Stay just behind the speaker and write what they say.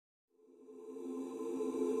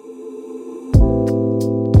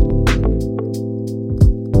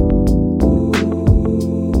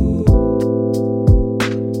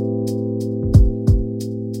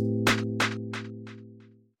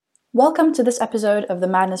Welcome to this episode of the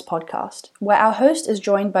Madness Podcast, where our host is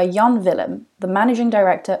joined by Jan-Willem, the Managing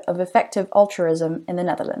Director of Effective Altruism in the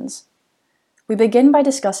Netherlands. We begin by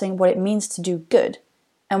discussing what it means to do good,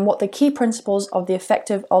 and what the key principles of the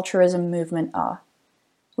Effective Altruism movement are.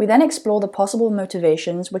 We then explore the possible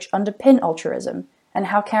motivations which underpin altruism, and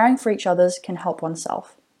how caring for each other can help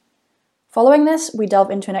oneself. Following this, we delve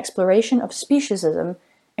into an exploration of speciesism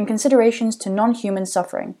and considerations to non-human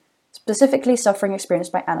suffering, specifically suffering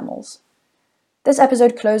experienced by animals. This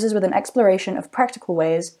episode closes with an exploration of practical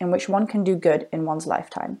ways in which one can do good in one's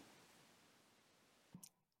lifetime.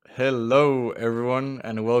 Hello, everyone,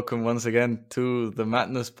 and welcome once again to the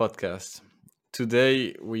Madness Podcast.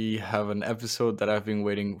 Today, we have an episode that I've been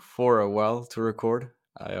waiting for a while to record.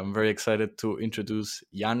 I am very excited to introduce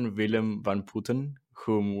Jan-Willem van Putten,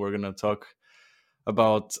 whom we're going to talk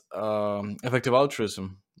about effective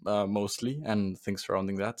altruism mostly, and things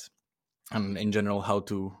surrounding that, and in general, how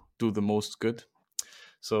to do the most good.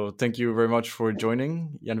 So thank you very much for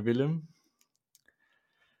joining, Jan-Willem.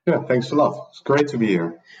 Yeah, thanks a lot. It's great to be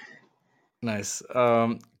here. Nice.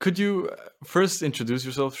 Could you first introduce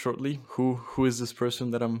yourself shortly? Who is this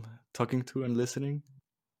person that I'm talking to and listening?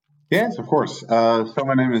 Yes, of course. So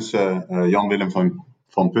my name is Jan-Willem van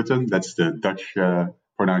Putten. That's the Dutch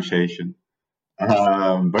pronunciation.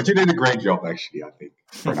 But you did a great job, actually, I think,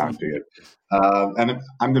 pronouncing it. And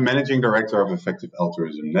I'm the Managing Director of Effective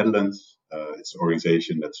Altruism Netherlands. It's an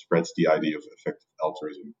organization that spreads the idea of effective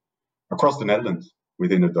altruism across the Netherlands,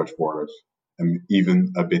 within the Dutch borders, and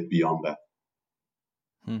even a bit beyond that.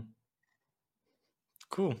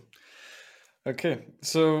 Cool. Okay.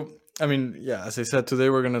 So, as I said, today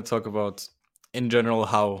we're going to talk about, in general,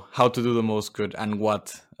 how to do the most good and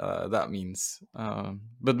what that means.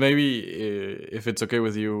 But maybe, if it's okay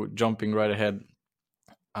with you, jumping right ahead,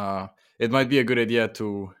 it might be a good idea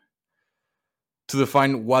to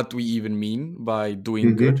define what we even mean by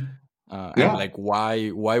doing good, and like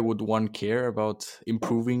why would one care about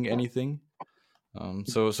improving anything.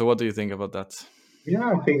 So what do you think about that?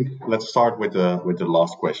 Yeah, I think let's start with the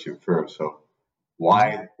last question first. So,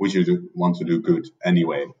 why would you want to do good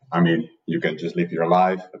anyway? I mean, you can just live your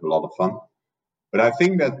life, have a lot of fun. But I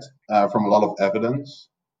think that from a lot of evidence,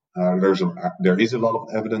 there is a lot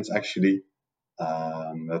of evidence actually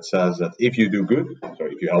that says that if you do good, so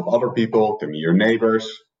if you help other people, can be your neighbors,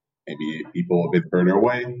 maybe people a bit further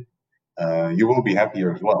away, you will be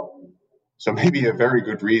happier as well. So maybe a very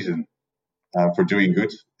good reason for doing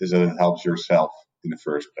good is that it helps yourself in the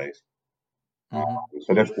first place.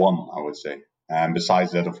 So that's one, I would say. And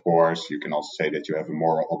besides that, of course, you can also say that you have a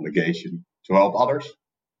moral obligation to help others.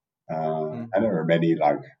 And there are many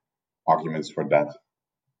arguments for that.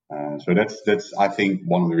 So that's I think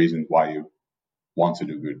one of the reasons why you want to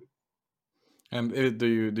do good. And do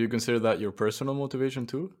you consider that your personal motivation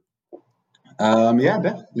too? Yeah,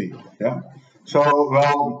 definitely. Yeah. So,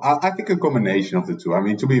 well, I think a combination of the two. I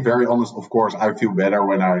mean, to be very honest, of course, I feel better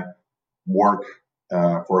when I work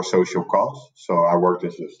for a social cause. So I worked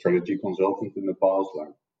as a strategy consultant in the past,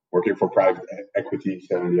 like working for private equity,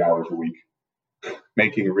 70 hours a week,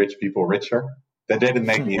 making rich people richer. That didn't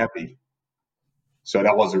make me happy. So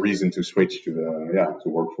that was the reason to switch to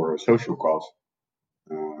work for a social cause.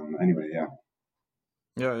 Anyway, yeah.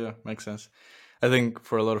 Yeah, makes sense. I think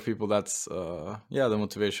for a lot of people, that's the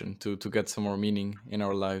motivation to get some more meaning in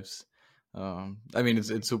our lives.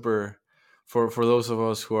 It's super for those of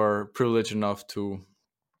us who are privileged enough to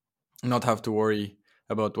not have to worry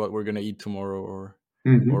about what we're gonna eat tomorrow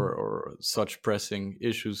or such pressing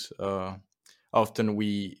issues. Often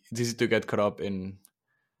it's easy to get caught up in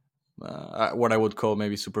what I would call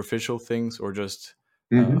maybe superficial things, or just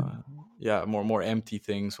more empty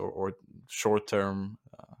things, or short term.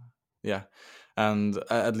 And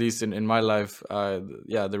at least in my life,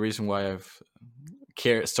 the reason why I've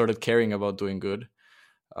started caring about doing good,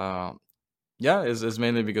 is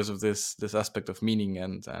mainly because of this aspect of meaning,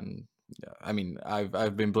 and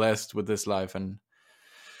I've been blessed with this life and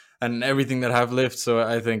everything that I've lived. So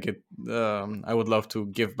I think I would love to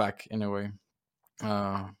give back in a way.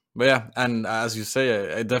 But yeah, and as you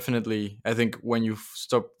say, I think when you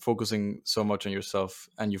stop focusing so much on yourself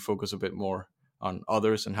and you focus a bit more on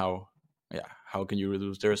others and how can you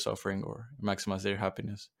reduce their suffering or maximize their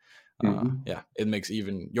happiness, it makes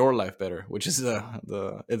even your life better, which is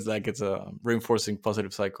it's a reinforcing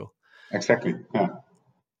positive cycle. Exactly.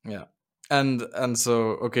 Yeah. And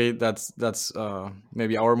so, okay, that's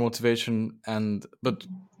maybe our motivation, but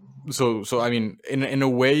I mean, in a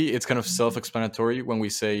way, it's kind of self-explanatory when we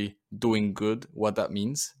say doing good, what that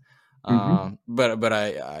means. But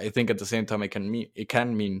I think at the same time, it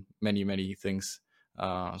can mean many things.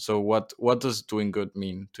 So what does doing good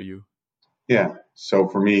mean to you? Yeah. So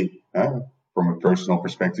for me, from a personal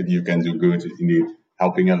perspective, you can do good indeed.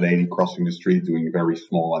 Helping a lady crossing the street, doing very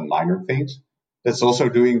small and minor things. That's also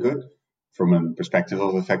doing good. From a perspective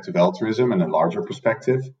of effective altruism and a larger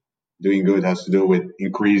perspective, doing good has to do with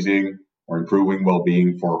increasing or improving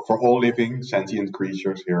well-being for all living sentient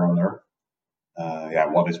creatures here on Earth. Yeah,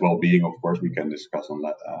 what is well-being? Of course, we can discuss on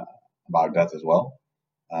that about that as well.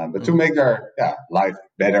 But to Mhm. make their life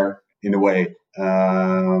better in a way,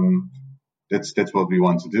 that's what we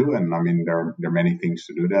want to do. And I mean, there are many things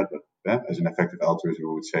to do that. But as an effective altruist, we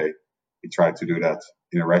would say we try to do that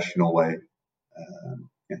in a rational way.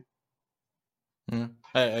 Yeah. Yeah.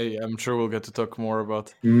 I'm sure we'll get to talk more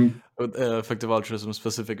about Mhm. effective altruism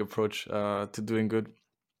specific approach to doing good.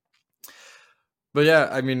 But yeah,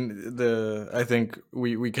 I mean, I think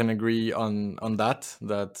we can agree on that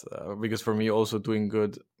because for me also doing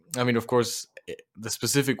good. I mean, of course, the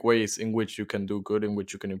specific ways in which you can do good, in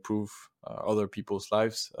which you can improve other people's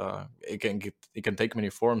lives, it can take many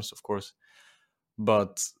forms, of course.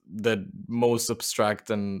 But the most abstract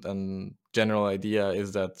and general idea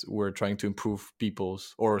is that we're trying to improve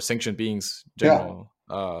people's or sentient beings Yeah, general.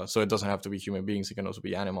 So it doesn't have to be human beings; it can also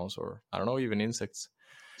be animals or I don't know, even insects.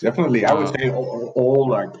 definitely. I would Uh, say all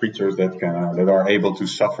like creatures that are able to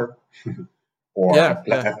suffer or yeah,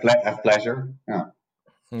 yeah. have pleasure. Yeah.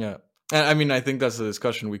 Yeah, and I mean, I think that's a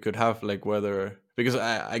discussion we could have, like whether because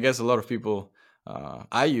I guess a lot of people,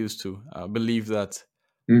 I used to believe that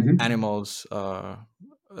Hmm. animals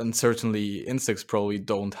and certainly insects probably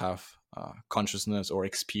don't have consciousness or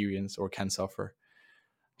experience or can suffer.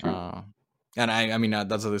 Uh, and I mean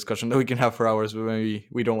that's a discussion that we can have for hours, but maybe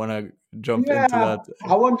we don't want to jump into Yeah, that.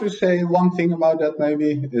 I want to say one thing about that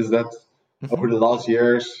maybe is that over Mhm. the last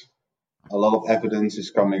years, a lot of evidence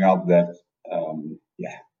is coming up that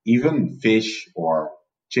even fish or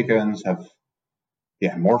chickens have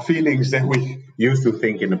more feelings than we used to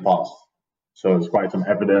think in the past. So there's quite some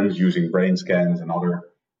evidence using brain scans and other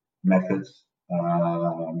methods,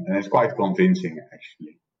 and it's quite convincing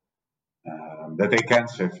actually that they can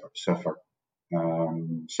suffer.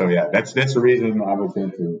 So yeah, that's the reason I would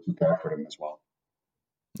think to care for them as well.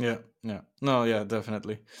 Yeah, yeah, no, yeah,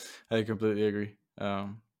 definitely, I completely agree.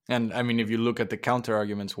 And I mean, if you look at the counter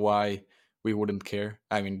arguments, why we wouldn't care?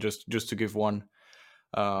 I mean, just to give one,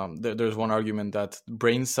 there's one argument that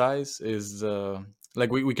brain size is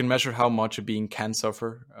like we can measure how much a being can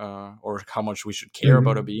suffer or how much we should care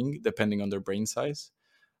about a Hmm. being depending on their brain size.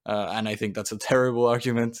 And I think that's a terrible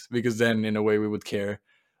argument because then, in a way, we would care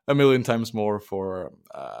a million times more for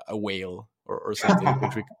a whale or something,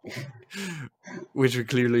 which we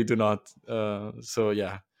clearly do not. We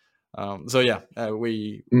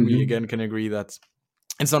Hmm. again can agree that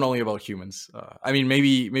it's not only about humans. I mean,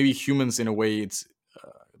 maybe humans in a way it's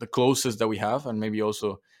the closest that we have, and maybe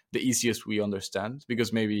also the easiest we understand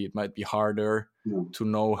because maybe it might be harder Yeah. to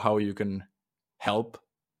know how you can help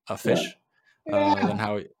a Yeah. fish than Yeah.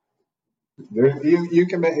 how. You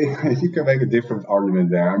can make you can make a different argument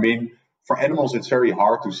there. I mean, for animals, it's very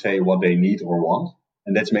hard to say what they need or want,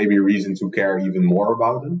 and that's maybe a reason to care even more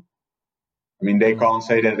about them. I mean, they Mm, can't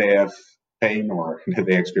say that they have pain or that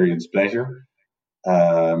they experience pleasure.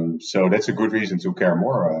 So that's a good reason to care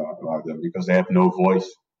more about them because they have no voice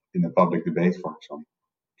in the public debate, for example.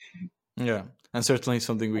 yeah, and certainly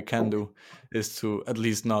something we can do is to at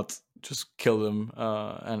least not just kill them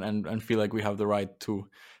and feel like we have the right to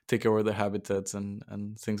take over their habitats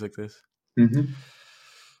and things like this. Hmm.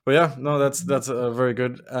 But yeah, no, that's very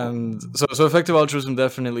good. And so effective altruism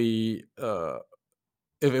definitely,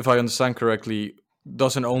 if I understand correctly,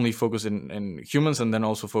 doesn't only focus in humans and then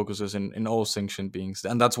also focuses in all sentient beings,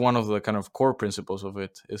 and that's one of the kind of core principles of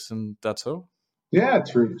it, isn't that so? Yeah,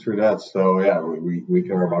 true that. So yeah, we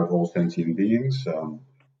care about all sentient beings.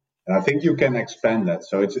 And I think you can expand that.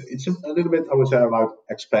 So it's just a little bit, I would say, about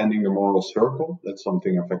expanding the moral circle. That's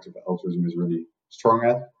something effective altruism is really strong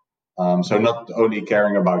at. So Mm, not only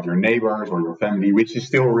caring about your neighbors or your family, which is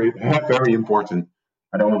still very important.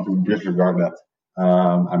 I don't want to disregard that.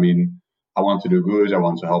 I mean, I want to do good. I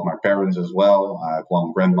want to help my parents as well. I have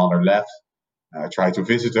one grandmother left. I try to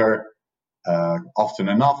visit her often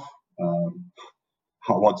enough. Um,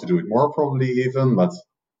 I want to do it more probably even, but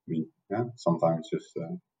I mean, yeah, sometimes just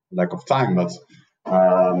lack of time. But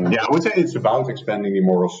yeah, I would say it's about expanding the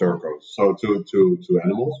moral circles. So to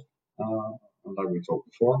animals, like we talked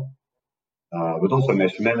before, but also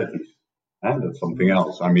nationalities. And that's something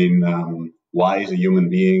else. I mean, why is a human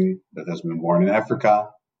being that has been born in Africa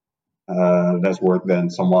less worth than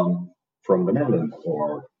someone from the Netherlands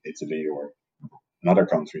or Italy or another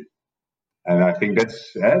country? And I think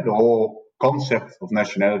that's the whole concept of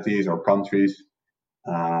nationalities or countries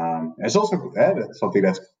It's also that's something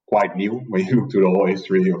that's quite new when you look to the whole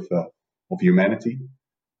history of humanity.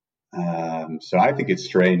 So I think it's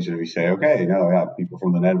strange that we say, okay, no, yeah, people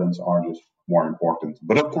from the Netherlands are just more important.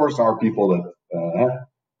 But of course, there are people that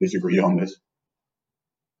disagree on this.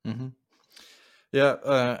 Mm-hmm.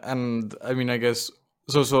 Yeah, and I mean, I guess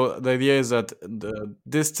so. So the idea is that the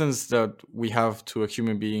distance that we have to a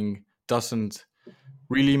human being doesn't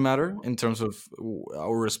really matter in terms of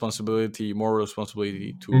our responsibility, moral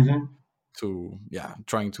responsibility Mm-hmm. to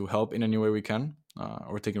trying to help in any way we can,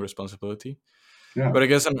 or taking responsibility. Yeah. But I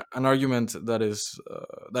guess an argument that is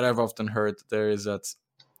that I've often heard there is that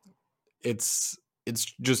it's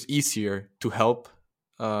just easier to help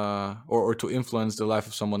or to influence the life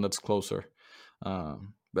of someone that's closer.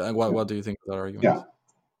 But what do you think of that argument? Yeah.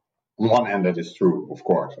 On one hand, that is true, of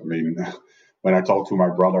course. I mean, when I talk to my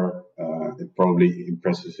brother, it probably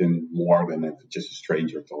impresses him more than if just a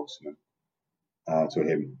stranger talks to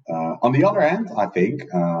him. On the other hand, I think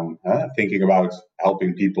thinking about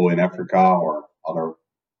helping people in Africa or other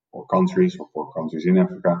or countries or poor countries in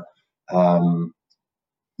Africa, um,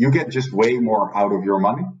 you get just way more out of your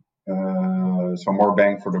money, so more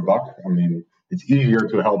bang for the buck. I mean, it's easier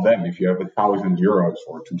to help them if you have €1,000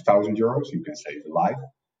 or €2,000, you can save a life.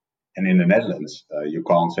 And in the Netherlands, you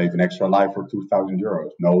can't save an extra life for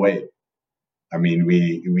 €2,000. No way. I mean,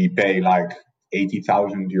 we pay like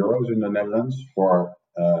 €80,000 in the Netherlands for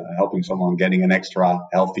helping someone getting an extra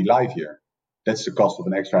healthy life here. That's the cost of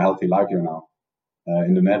an extra healthy life here now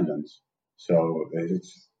in the Netherlands. So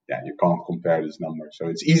it's you can't compare this number. So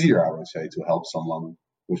it's easier, I would say, to help someone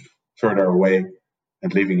who's further away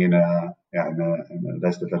and living in a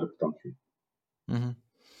less developed country.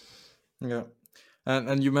 Mm-hmm. Yeah,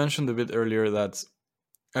 and you mentioned a bit earlier that,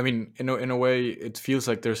 I mean, in a way, it feels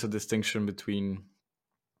like there's a distinction between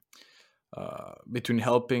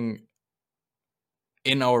helping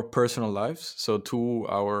in our personal lives, so to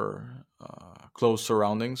our close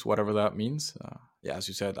surroundings, whatever that means. As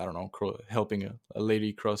you said, I don't know, helping a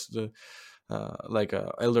lady cross the like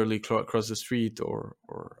a elderly cross the street, or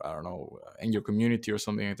I don't know, in your community or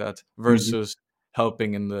something like that, versus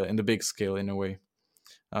helping in the big scale in a way.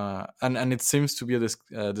 And it seems to be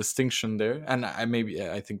a distinction there, and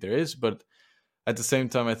I think there is, but at the same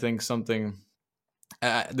time, I think something.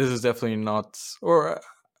 This is definitely not, or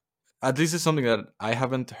at least it's something that I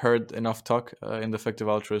haven't heard enough talk in the effective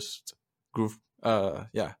altruist group.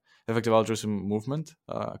 Effective altruism movement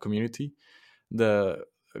community. The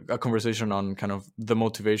A conversation on kind of the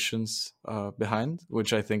motivations behind,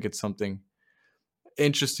 which I think it's something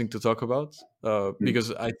interesting to talk about,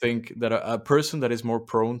 because I think that a person that is more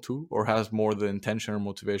prone to, or has more the intention or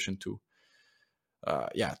motivation to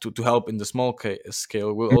help in the small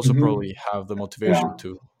scale, will also Mm-hmm. probably have the motivation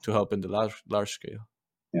Yeah. to help in the large scale.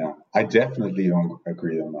 Yeah, I definitely don't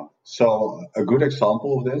agree on that. So a good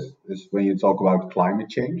example of this is when you talk about climate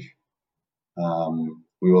change.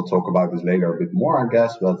 We will talk about this later a bit more, I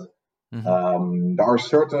guess, but Mm-hmm. there are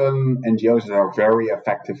certain NGOs that are very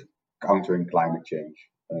effective countering climate change,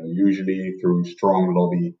 usually through strong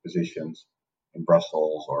lobby positions in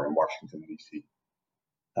Brussels or in Washington, D.C.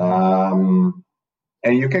 Mm-hmm.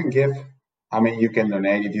 And you can give, I mean, you can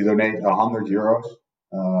donate, if you donate €100,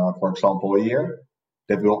 for example, a year,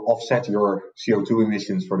 that will offset your CO2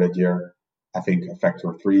 emissions for that year. I think a factor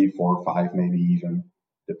of 3, 4, 5, maybe even,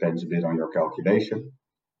 depends a bit on your calculation.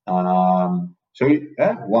 One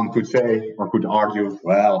could say or could argue,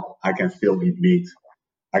 well, I can still eat meat,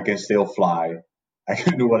 I can still fly, I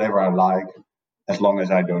can do whatever I like as long as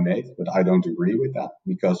I donate. But I don't agree with that,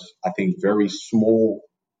 because I think very small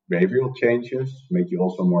behavioral changes make you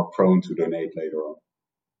also more prone to donate later on.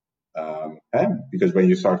 And because when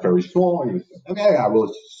you start very small, you say, okay, I will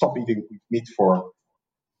stop eating meat for,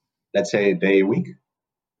 let's say, a day a week.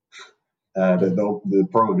 The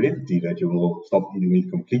probability that you will stop eating meat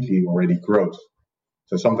completely already grows.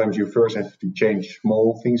 So sometimes you first have to change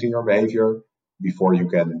small things in your behavior before you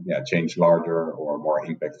can change larger or more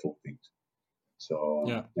impactful things. So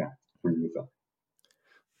Yeah. agree with that.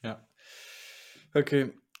 Yeah.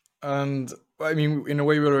 Okay. And I mean, in a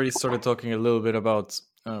way, we already started talking a little bit about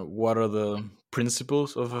what are the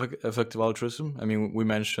principles of effective altruism. I mean, we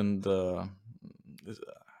mentioned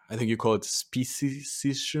I think you call it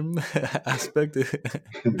speciesism aspect. I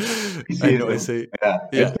know I Speciesism. say, Yeah,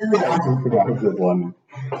 it's yeah, very hard to pronounce that one.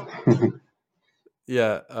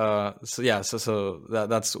 yeah.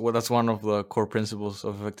 That's one of the core principles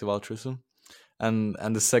of effective altruism, and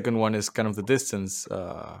the second one is kind of the distance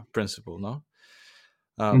principle, no?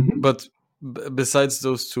 Mm-hmm. But besides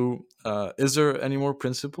those two, is there any more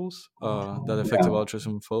principles that effective Yeah.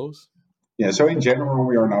 altruism follows? Yeah. So in general,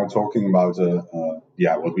 we are now talking about the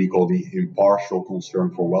what we call the impartial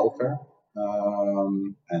concern for welfare.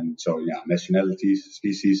 And so, nationalities,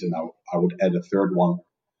 species, and I would add a third one,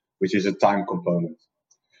 which is a time component.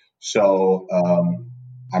 So,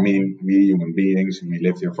 we human beings, we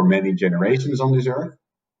lived here for many generations on this earth,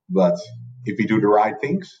 but if we do the right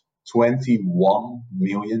things, 21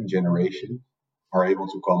 million generations are able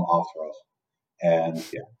to come after us. And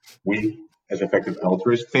we, as effective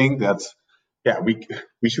altruists, think that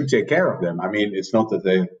we should take care of them. I mean, it's not that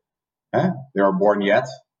they are born yet,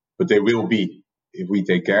 but they will be if we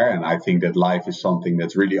take care. And I think that life is something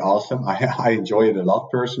that's really awesome. I enjoy it a lot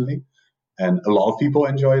personally, and a lot of people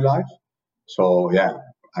enjoy life. So they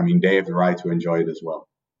have the right to enjoy it as well.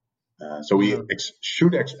 So we Yeah.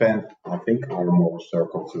 should expand, I think, our moral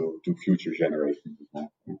circle to future generations.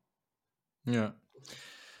 Yeah.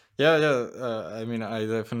 Yeah, yeah.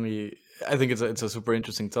 I think it's a super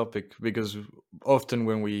interesting topic, because often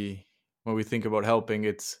when we think about helping,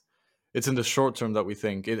 it's in the short term that we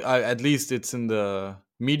think. At least it's in the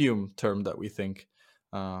medium term that we think,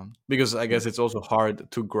 because I guess it's also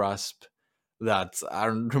hard to grasp that. I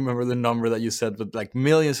don't remember the number that you said, but like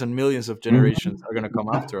millions and millions of generations Mhm. are gonna come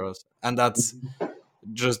after us, and that's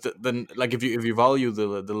just then. Like if you value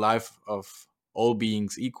the life of all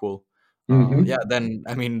beings equal, Mhm. then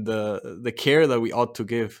I mean the care that we ought to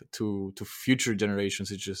give to future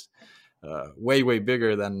generations is just way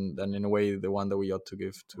bigger than in a way the one that we ought to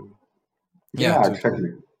give to Yeah, to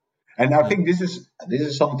exactly. And I yeah. think this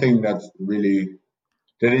is something that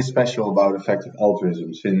is special about effective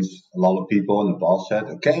altruism, since a lot of people in the past said,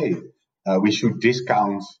 okay, we should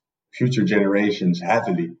discount future generations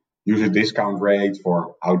heavily, use a discount rate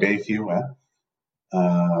for how they feel.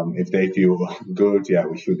 If they feel good,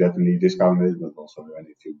 we should definitely discount it, but also when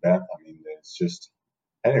they feel bad, I mean, it's just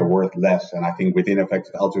they're worth less. And I think within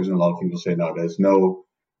effective altruism, a lot of people say, no, there's no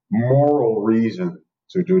moral reason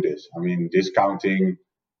to do this. I mean, discounting,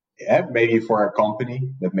 maybe for a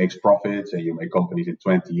company that makes profits and you make companies in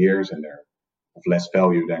 20 years and they're of less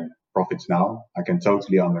value than profits now, I can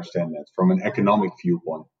totally understand that from an economic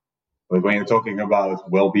viewpoint. But when you're talking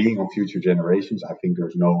about well-being of future generations, I think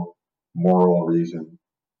there's no moral reason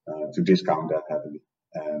to discount that heavily.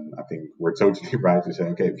 And I think we're totally right to say,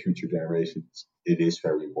 okay, future generations, it is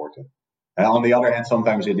very important. And on the other hand,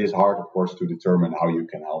 sometimes it is hard, of course, to determine how you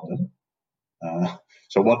can help them.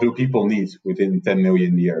 So what do people need within 10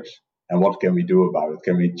 million years? And what can we do about it?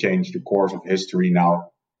 Can we change the course of history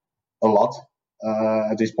now a lot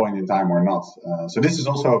at this point in time or not? So this is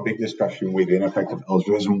also a big discussion within effective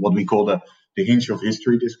altruism, what we call the hinge of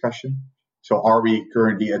history discussion. So are we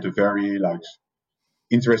currently at a very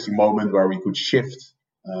interesting moment where we could shift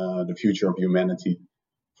the future of humanity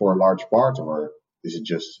for a large part, or is it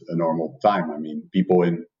just a normal time? I mean, people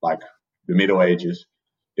in the Middle Ages,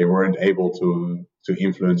 they weren't able to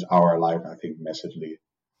influence our life, I think, massively,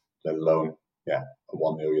 let alone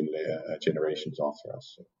 1 million generations after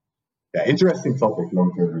us. So, interesting topic,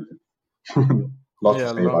 long term. Lots to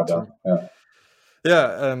Yeah, say long about that. term.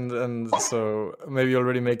 Yeah, and so maybe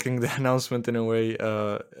already making the announcement in a way.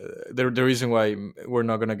 The reason why we're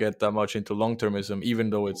not gonna get that much into long termism, even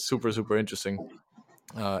though it's super interesting,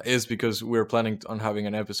 is because we're planning on having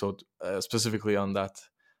an episode specifically on that,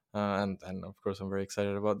 and of course I'm very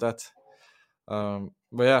excited about that.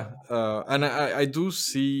 But yeah, and I do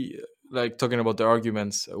see, like, talking about the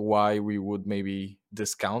arguments why we would maybe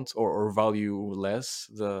discount or value less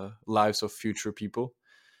the lives of future people.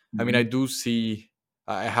 I mean, I Mhm. do see,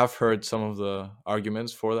 I have heard some of the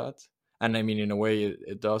arguments for that. And I mean, in a way,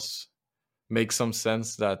 it does make some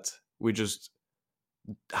sense that we just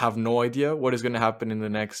have no idea what is going to happen in the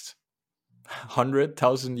next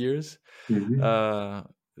 100,000 years. Mhm. Uh,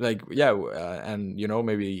 and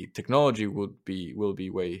maybe technology will be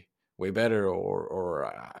way better,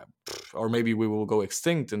 or maybe we will go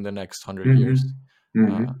extinct in the next 100 years.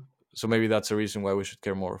 Mhm. Uh, Mhm. so maybe that's a reason why we should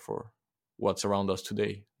care more for what's around us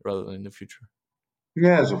today rather than in the future.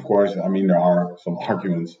 Yes, of course. I mean, there are some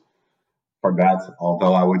arguments for that.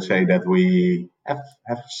 Although I would say that we have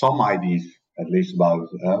some ideas, at least, about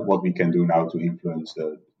what we can do now to influence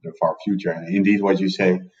the far future. And indeed, what you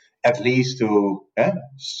say, at least to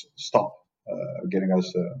stop getting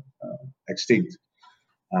us extinct.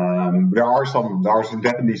 There are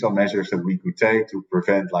definitely some measures that we could take to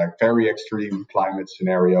prevent very extreme climate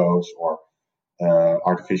scenarios or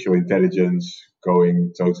artificial intelligence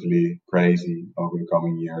going totally crazy over the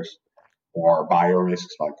coming years, or bio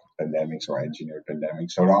risks like pandemics or engineered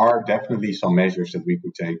pandemics. So there are definitely some measures that we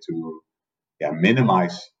could take to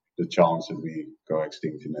minimize the chance that we go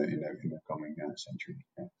extinct in the coming century.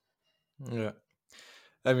 Yeah. Yeah,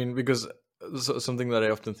 I mean, because something that I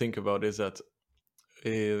often think about is that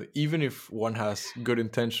even if one has good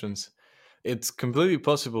intentions, it's completely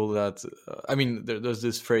possible that there's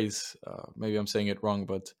this phrase. Maybe I'm saying it wrong,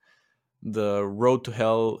 but the road to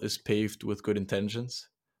hell is paved with good intentions.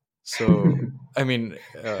 So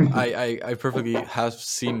I perfectly have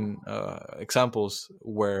seen examples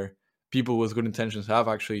where people with good intentions have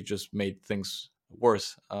actually just made things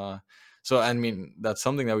worse. So that's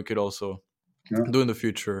something that we could also Yeah. do in the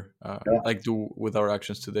future, Yeah. like do with our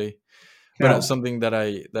actions today. But Yeah. something that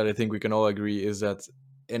I think we can all agree is that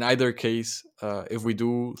in either case, if we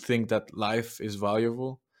do think that life is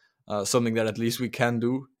valuable, something that at least we can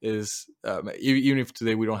do is, even if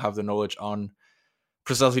today we don't have the knowledge on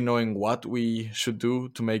precisely knowing what we should do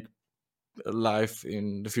to make life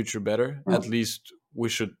in the future better, Yeah. at least we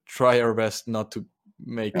should try our best not to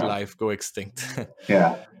make Yeah. life go extinct.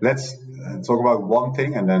 Yeah. Let's talk about one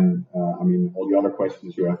thing, and then all the other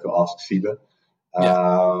questions you have to ask Siba.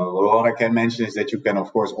 Yeah. What I can mention is that you can,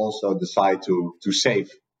 of course, also decide to save.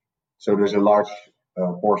 So there's a large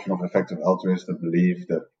portion of effective altruists that believe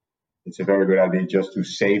that it's a very good idea just to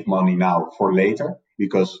save money now for later,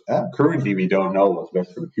 because currently we don't know what's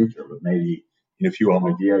best for the future, but maybe in a few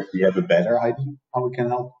hundred years we have a better idea how we can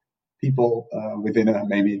help people within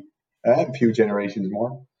maybe a few generations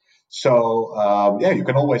more. So you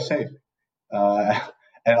can always save uh,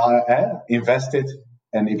 and invest it.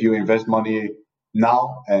 And if you invest money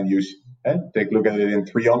now and you take a look at it in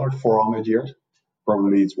 300, 400 years,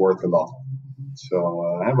 probably it's worth a lot. So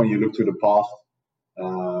when you look to the past,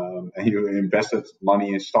 and you invested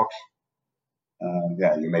money in stocks,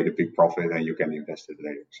 you made a big profit and you can invest it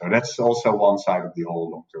later. So that's also one side of the whole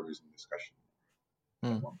long-termism discussion.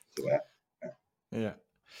 Hmm. So, Yeah.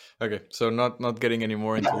 Okay. So not getting any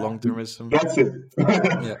more into long-termism. that's it.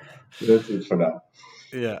 Yeah. That's it for now.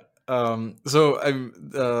 Yeah. So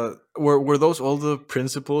were those all the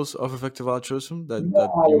principles of effective altruism No,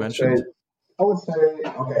 that you mentioned? I would say,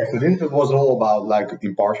 okay, so this was all about like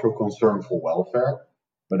impartial concern for welfare,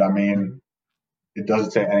 but Mhm. it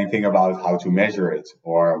doesn't say anything about how to measure it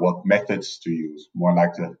or what methods to use. More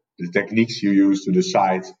like the techniques you use to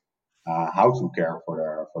decide how to care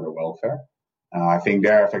for their welfare. I think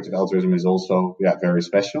their effective altruism is also very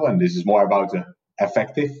special, and this is more about the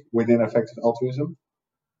effective within effective altruism.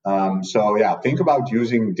 Think about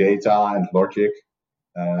using data and logic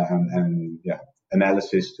and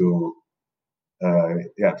analysis to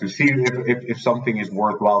see if something is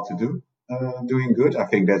worthwhile to do. Doing good, I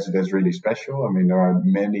think that's really special. I mean, there are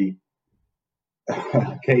many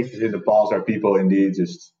cases in the past where people indeed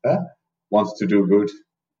just wants to do good,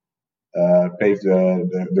 pave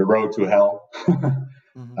the road to hell.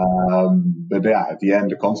 Mhm. But at the end,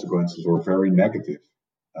 the consequences were very negative.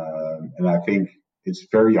 And I think it's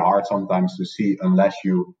very hard sometimes to see unless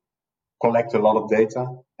you collect a lot of data,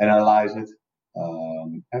 analyze it,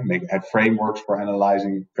 and have frameworks for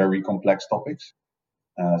analyzing very complex topics.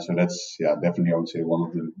 So that's definitely I would say one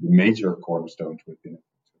of the major cornerstones within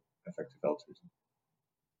effective altruism.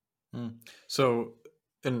 Mm. So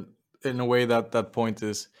in a way that point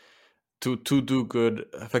is to do good,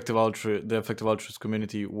 the effective altruist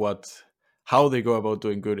community, how they go about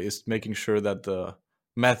doing good is making sure that the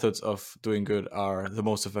methods of doing good are the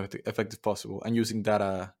most effective possible, and using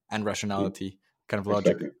data and rationality, kind of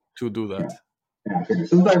logic, Exactly. to do Yeah. that. Yeah.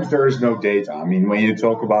 Sometimes there is no data. I mean, when you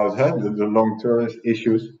talk about the long-term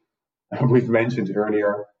issues we've mentioned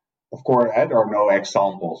earlier, of course, there are no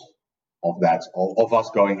examples of that, of us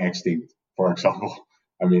going extinct, for example.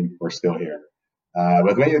 I mean, we're still here.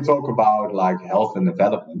 But when you talk about like health and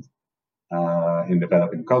development in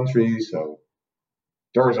developing countries, so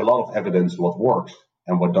there is a lot of evidence what works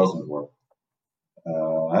and what doesn't work.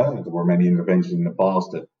 There were many interventions in the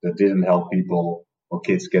past that didn't help people or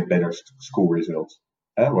kids get better school results.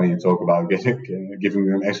 When you talk about giving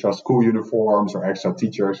them extra school uniforms or extra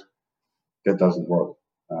teachers, that doesn't work.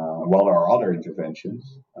 While there are other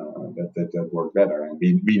interventions that work better, and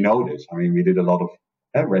we know this. I mean, we did a lot of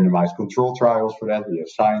randomized control trials for that. We have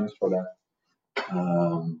science for that.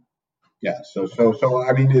 I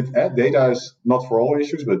mean, data is not for all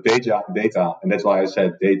issues, but data, and that's why I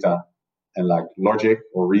said data and like logic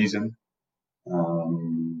or reason.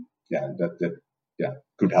 That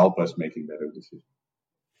could help us making better decisions.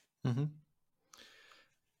 Hmm.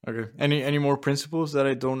 Okay. Any more principles that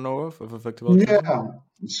I don't know of effective altruism? Yeah.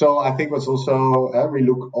 So I think what's also we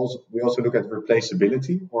also look at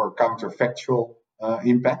replaceability or counterfactual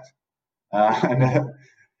impact. And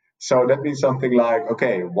so that means something like,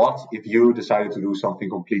 okay, what if you decided to do something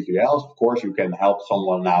completely else? Of course, you can help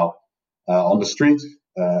someone now on the street,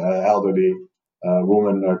 elderly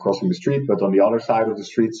woman crossing the street, but on the other side of the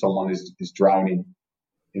street, someone is drowning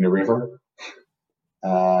in a river.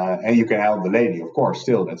 and you can help the lady, of course.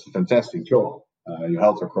 Still, that's a fantastic job. You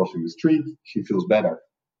helped her crossing the street. She feels better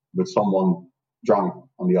with someone drunk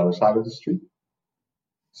on the other side of the street.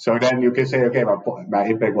 So then you can say, okay, my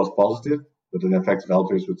impact was positive, but an effective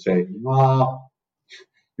altruist would say, well,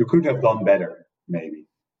 you could have done better, maybe.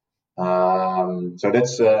 So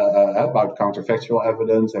that's about counterfactual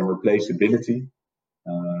evidence and replaceability.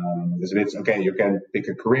 It's okay, you can pick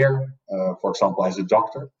a career, for example, as a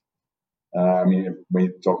doctor. I mean, when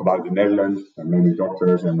you talk about the Netherlands, many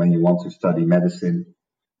doctors, and when you want to study medicine,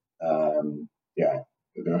 yeah,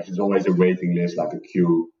 there's always a waiting list, like a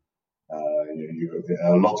queue.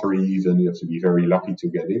 A lottery, even you have to be very lucky to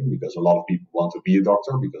get in because a lot of people want to be a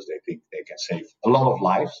doctor because they think they can save a lot of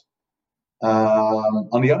lives.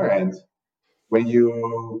 On the other hand, when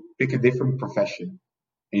you pick a different profession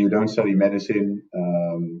and you don't study medicine,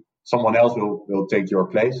 someone else will take your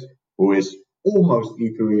place who is almost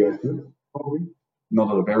equally as good, probably.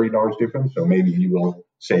 Not a very large difference. So maybe you will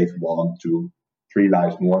save 1, 2, 3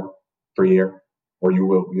 lives more per year. Or you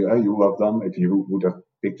will have done, if you would have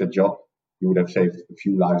picked a job, you would have saved a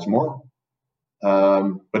few lives more.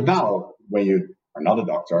 But now, when you are not a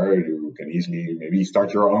doctor, you can easily maybe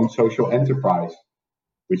start your own social enterprise,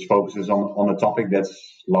 which focuses on a topic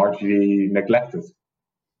that's largely neglected.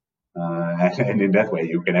 And in that way,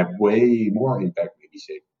 you can have way more impact, maybe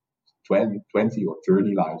say 20 or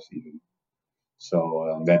 30 lives even.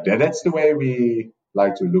 So that's the way we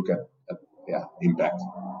like to look at impact.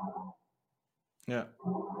 Yeah.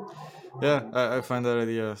 Yeah, I find that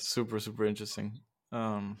idea super, super interesting.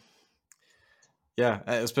 Um, yeah,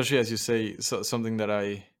 especially as you say, something that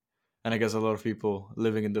and I guess a lot of people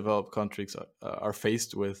living in developed countries are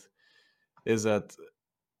faced with is that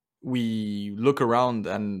we look around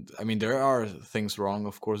and I mean, there are things wrong.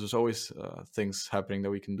 Of course, there's always things happening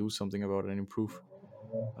that we can do something about and improve.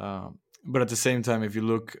 But at the same time, if you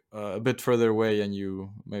look a bit further away and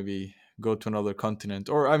you maybe go to another continent,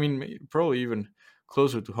 or I mean, probably even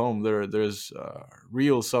closer to home, there's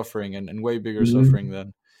real suffering and way bigger suffering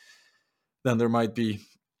than there might be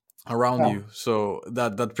around Yeah. you. So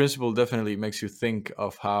that principle definitely makes you think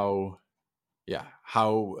of how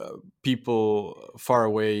people far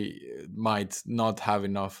away might not have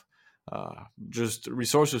enough just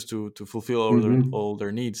resources to fulfill all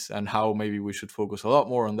their needs, and how maybe we should focus a lot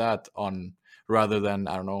more on that on rather than,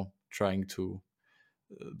 I don't know, trying to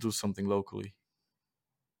do something locally.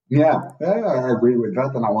 Yeah, I agree with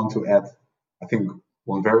that, and I want to add, I think,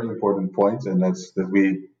 one very important point, and that's that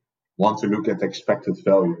we want to look at expected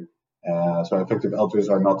value. So effective altruists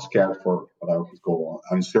are not scared for what I would call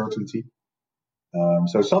uncertainty.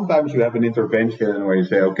 So sometimes you have an intervention where you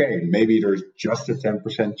say, okay, maybe there's just a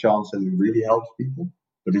 10% chance that it really helps people,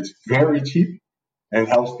 but it's very cheap and it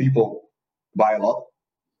helps people by a lot,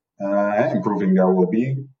 improving their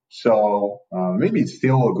well-being. So maybe it's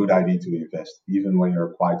still a good idea to invest, even when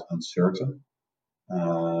you're quite uncertain.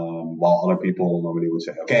 While other people normally would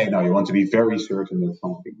say, okay, no, you want to be very certain that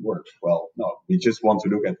something works. Well, no, we just want to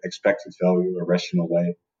look at expected value, a rational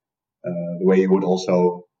way, the way you would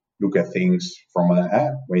also look at things from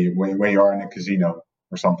when you are in a casino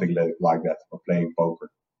or something like that, or playing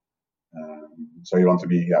poker. So you want to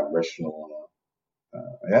be rational.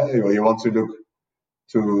 You want to look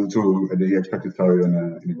to the expected value in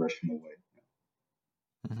a rational way.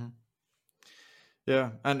 Hmm.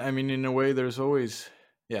 Yeah, and I mean, in a way, there's always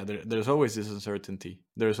there's always this uncertainty.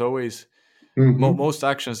 There's always Mm-hmm. most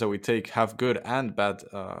actions that we take have good and bad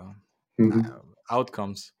Mm-hmm.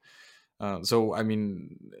 outcomes. So I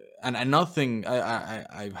mean, and nothing.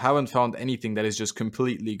 I haven't found anything that is just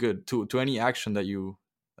completely good. To any action that you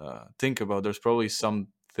think about, there's probably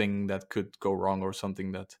something that could go wrong or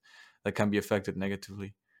something that can be affected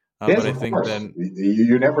negatively. Yes, But I of think course. then,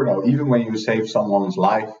 You never know. Even when you save someone's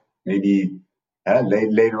life, maybe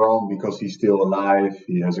later on, because he's still alive,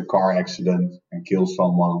 he has a car accident and kills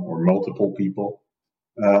someone or multiple people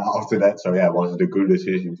after that. So yeah, was it a good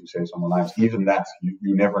decision to save someone's life? Even that,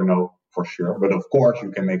 you never know for sure. But of course,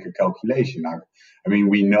 you can make a calculation. I mean,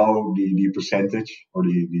 we know the percentage or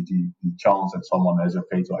the chance that someone has a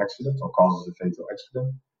fatal accident or causes a fatal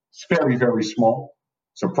accident. It's very, very small.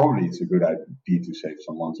 So probably it's a good idea to save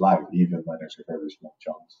someone's life, even when there's a very small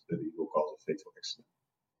chance that he will cause a fatal accident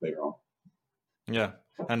later on. yeah,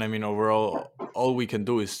 and I mean, overall, all we can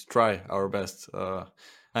do is try our best,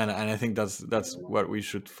 and I think that's what we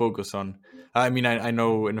should focus on. I mean, I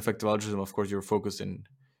know in effective altruism, of course, you're focused in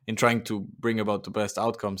trying to bring about the best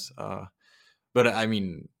outcomes. But I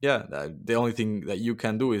mean, yeah, the only thing that you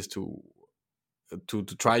can do is to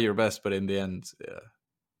try your best. But in the end,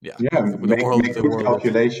 yeah, Yeah, the make world good that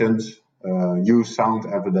calculations, use sound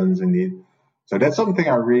evidence indeed So that's something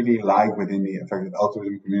I really like within the effective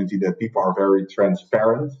altruism community, that people are very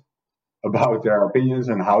transparent about their opinions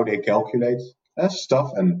and how they calculate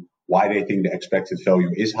stuff and why they think the expected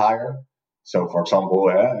value is higher. So, for example,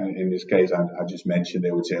 in this case, I just mentioned,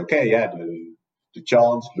 they would say, okay, yeah, the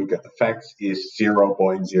chance, look at the facts, is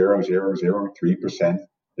 0.0003%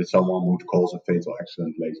 that someone would cause a fatal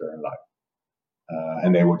accident later in life.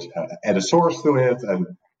 And they would add a source to it, and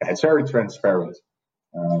it's very transparent.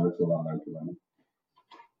 That's what I like to learn.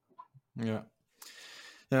 Yeah.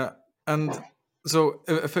 Yeah. And so,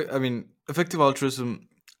 effective altruism,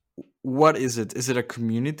 what is it? Is it a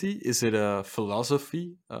community? Is it a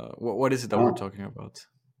philosophy? What is it that we're talking about?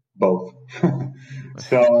 Both.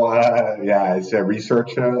 So, it's a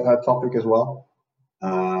research topic as well.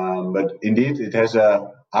 But indeed, it has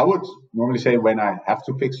I would normally say, when I have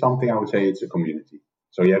to pick something, I would say it's a community.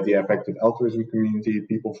 So you have the effective altruism community,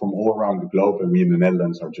 people from all around the globe, and we in the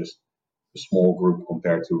Netherlands are just a small group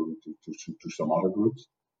compared to some other groups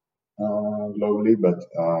globally. But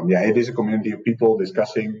it is a community of people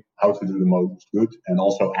discussing how to do the most good and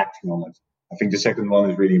also acting on it. I think the second one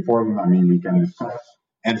is really important. I mean, we can discuss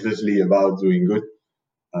endlessly about doing good,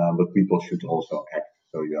 but people should also act.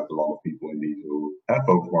 So you have a lot of people indeed who have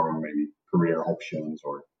focus more on maybe career options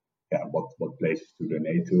or what places to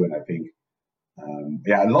donate to. And I think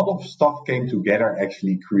a lot of stuff came together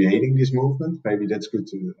actually creating this movement. Maybe that's good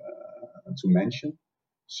to mention.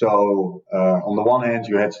 So on the one hand,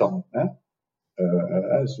 you had some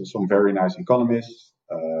very nice economists,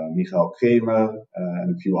 Michael Kremer,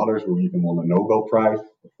 and a few others who even won a Nobel Prize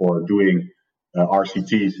for doing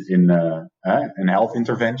RCTs in health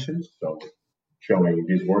interventions. So showing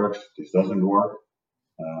this works, this doesn't work.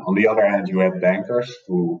 On the other hand, you had bankers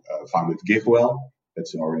who founded GiveWell.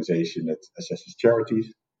 That's an organization that assesses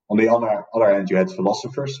charities. On the other hand, you had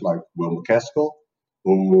philosophers like Will McCaskill,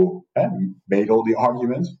 who made all the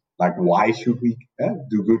arguments, like why should we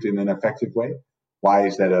do good in an effective way? Why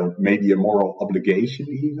is that maybe a moral obligation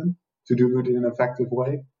even to do good in an effective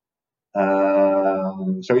way?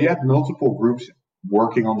 So you had multiple groups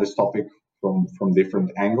working on this topic from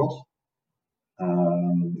different angles.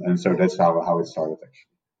 And so that's how it started, actually.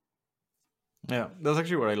 Yeah, that's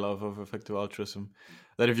actually what I love of effective altruism.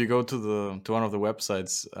 That if you go to one of the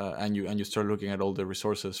websites and you start looking at all the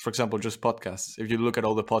resources, for example, just podcasts. If you look at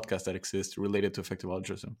all the podcasts that exist related to effective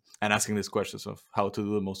altruism and asking these questions of how to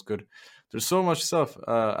do the most good, there's so much stuff,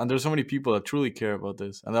 and there's so many people that truly care about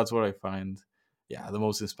this, and that's what I find, the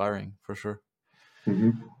most inspiring for sure.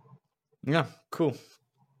 Mm-hmm. Yeah, cool.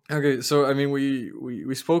 Okay, so I mean,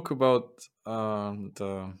 we spoke about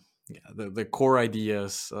the core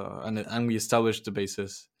ideas, and we established the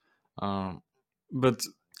basis, but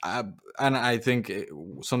I think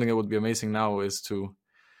something that would be amazing now is to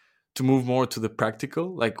move more to the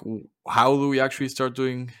practical, like how do we actually start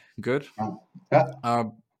doing good? Yeah.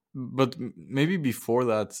 But maybe before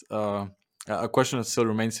that, a question that still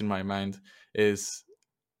remains in my mind is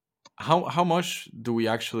how much do we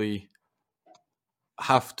actually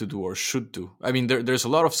have to do or should do? I mean, there's a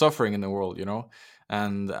lot of suffering in the world,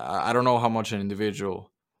 and I don't know how much an individual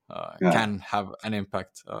can have an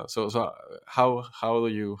impact. So how do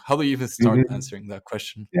you even start answering that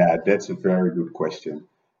question? Yeah, that's a very good question,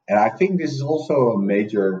 and I think this is also a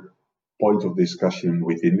major point of discussion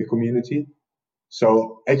within the community.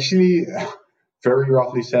 So actually, very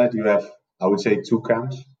roughly said, you have, I would say, two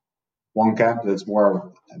camps. One camp that's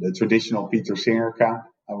more the traditional Peter Singer camp,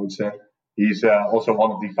 I would say. He's also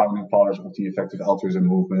one of the founding fathers of the effective altruism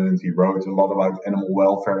movement. He wrote a lot about animal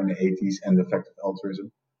welfare in the 80s and effective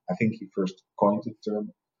altruism. I think he first coined the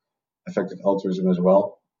term effective altruism as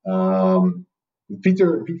well.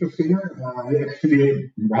 Peter Singer, he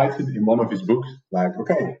actually writes it in one of his books, like,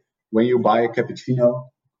 okay, when you buy a cappuccino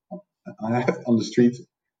on the street,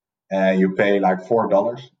 you pay like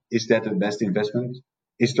 $4. Is that the best investment?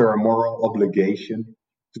 Is there a moral obligation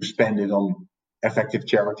to spend it on effective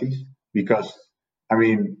charities? Because, I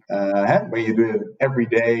mean, when you do it every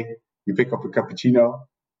day, you pick up a cappuccino,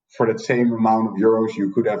 for that same amount of euros,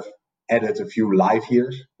 you could have added a few life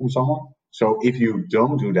years from someone. So if you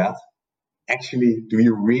don't do that, actually, do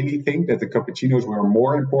you really think that the cappuccinos were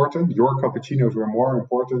more important, your cappuccinos were more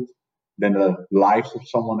important than the lives of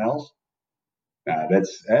someone else?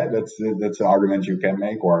 That's an argument you can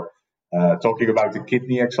make. Or talking about the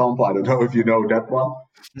kidney example, I don't know if you know that one.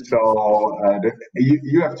 So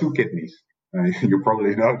you have two kidneys. You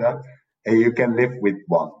probably know that, and you can live with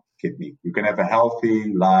one kidney. You can have a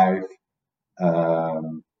healthy life,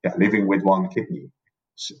 living with one kidney.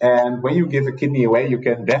 And when you give a kidney away, you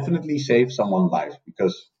can definitely save someone's life,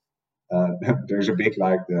 because there's a big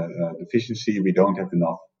deficiency. We don't have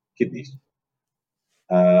enough kidneys.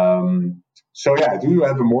 So yeah, do you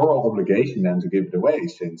have a moral obligation then to give it away?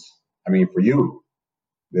 Since I mean, for you,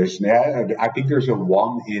 I think there's a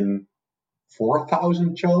 1 in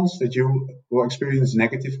 4,000 chance that you will experience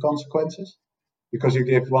negative consequences because you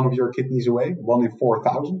give one of your kidneys away. 1 in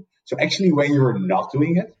 4,000. So actually, when you're not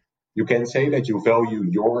doing it, you can say that you value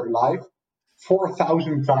your life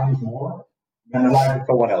 4,000 times more than the life of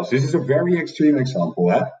someone else. This is a very extreme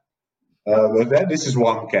example, eh? But then this is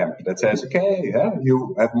one camp that says, okay,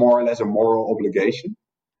 you have more or less a moral obligation.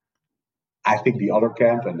 I think the other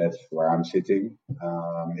camp, and that's where I'm sitting,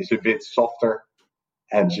 is a bit softer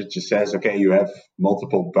and it just says, okay, you have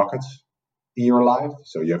multiple buckets in your life.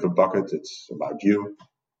 So you have a bucket that's about you,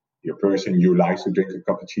 your person, you like to drink a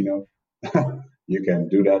cappuccino. You can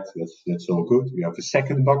do that. That's all good. You have a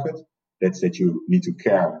second bucket. That's that you need to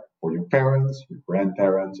care for your parents, your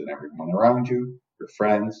grandparents, and everyone around you, your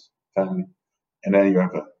friends, family. And then you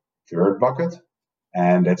have a third bucket,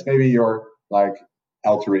 and that's maybe your like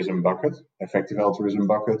altruism bucket, effective altruism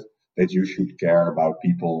bucket, that you should care about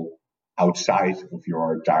people outside of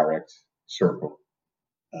your direct circle.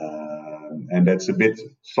 And that's a bit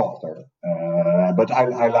softer. But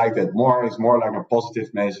I like that more. It's more like a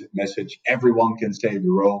positive message. Everyone can play the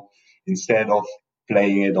role instead of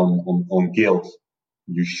playing it on guilt.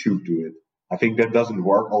 You should do it. I think that doesn't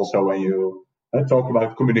work also when you talk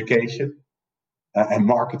about communication and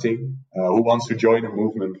marketing. Who wants to join a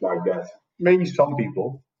movement like that? Maybe some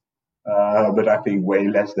people, but I think way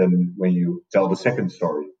less than when you tell the second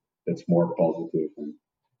story. That's more positive.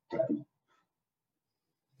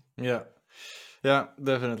 Yeah, yeah,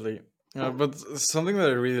 definitely. But something that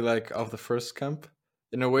I really like of the first camp,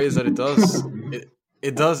 in a way, is that it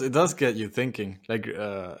does get you thinking. Like,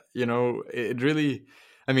 it really.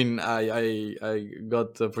 I mean, I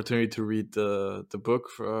got the opportunity to read the book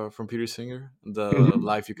from Peter Singer, The Mhm.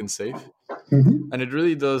 Life You Can Save, Mhm. and it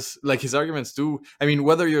really does. Like his arguments do. I mean,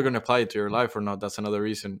 whether you're going to apply it to your life or not, that's another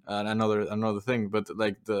reason and another thing. But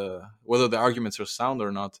like the whether the arguments are sound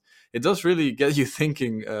or not, it does really get you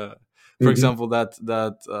thinking. For Mhm. example, that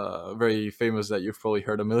very famous that you've probably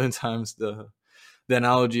heard a million times, the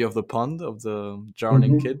analogy of the pond of the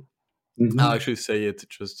drowning Mhm. kid. I'll Mhm. actually say it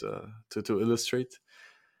just to illustrate.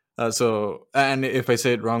 So, and if I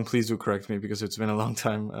say it wrong, please do correct me because it's been a long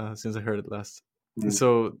time since I heard it last. Mhm.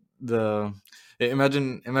 So the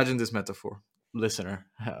imagine this metaphor, listener.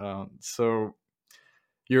 So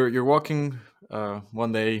you're walking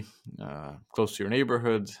one day close to your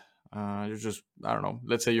neighborhood. You're just, I don't know.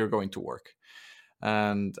 Let's say you're going to work,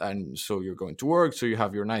 and so you're going to work. So you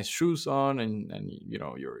have your nice shoes on and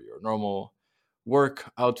your normal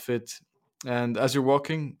work outfit. And as you're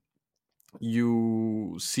walking,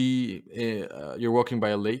 you see you're walking by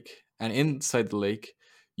a lake, and inside the lake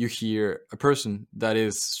you hear a person that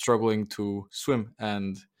is struggling to swim,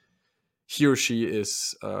 and he or she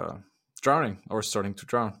is drowning or starting to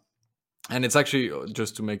drown. And it's actually,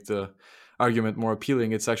 just to make the argument more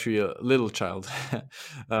appealing, it's actually a little child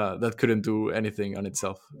that couldn't do anything on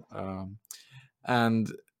itself.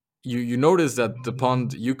 And you notice that the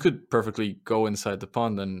pond, you could perfectly go inside the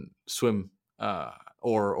pond and swim,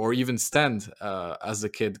 or even stand, as the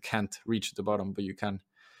kid can't reach the bottom, but you can.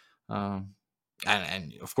 Um,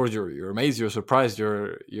 and of course you're amazed, you're surprised,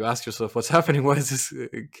 you ask yourself what's happening. Why is this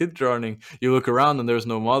kid drowning? You look around and there's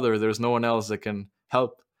no mother, there's no one else that can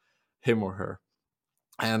help him or her.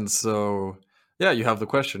 And so, yeah, you have the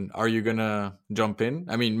question: are you gonna jump in?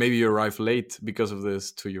 I mean, maybe you arrive late because of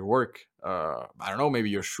this to your work. I don't know. Maybe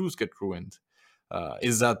your shoes get ruined.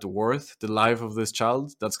 Is that worth the life of this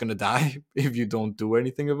child that's gonna die if you don't do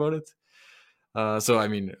anything about it? So, I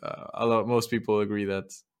mean, most people agree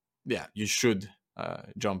that, yeah, you should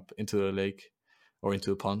jump into the lake or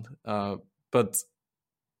into the pond. But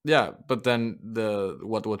yeah, but then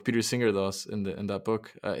what Peter Singer does in that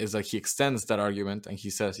book is like he extends that argument, and he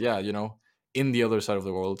says, yeah, in the other side of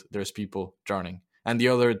the world there's people drowning, and the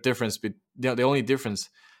only difference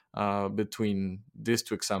between these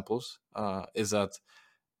two examples is that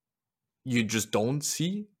you just don't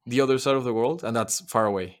see the other side of the world, and that's far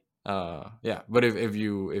away. Yeah, but if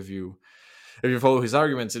you follow his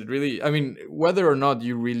arguments, it really, I mean, whether or not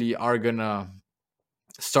you really are gonna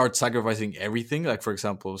start sacrificing everything, like for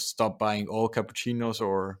example stop buying all cappuccinos,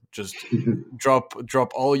 or just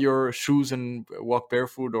drop all your shoes and walk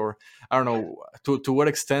barefoot, or I don't know to what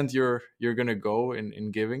extent you're gonna go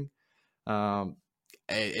in giving. um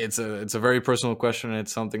it's a very personal question, and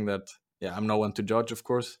it's something that, yeah, I'm no one to judge, of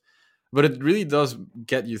course, but it really does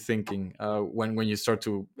get you thinking when you start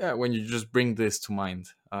to, yeah, when you just bring this to mind,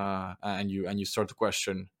 and you start to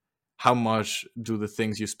question how much do the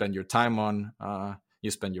things you spend your time on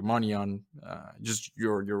you spend your money on, just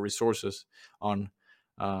your resources on.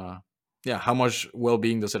 How much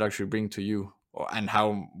well-being does it actually bring to you, and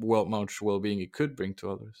how much well-being it could bring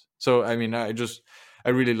to others. So I mean, I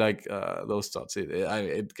really like those thoughts.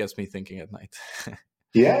 It gets me thinking at night.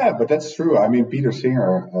 Yeah, but that's true. I mean, Peter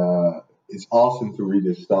Singer, it's awesome to read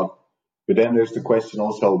his stuff. But then there's the question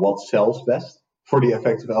also, what sells best for the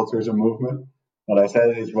effective altruism movement? What I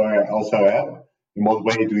said is where I also have. In what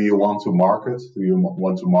way do you want to market? Do you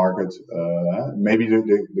want to market? Maybe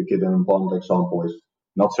the kid and pond example is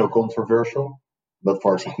not so controversial. But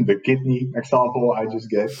for example, the kidney example I just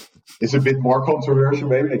gave is a bit more controversial,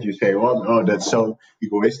 maybe, that you say, well, oh, that's so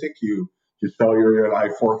egoistic. You just value your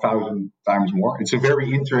life 4,000 times more. It's a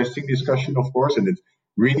very interesting discussion, of course, and it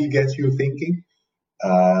really gets you thinking.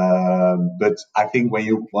 But I think when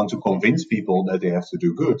you want to convince people that they have to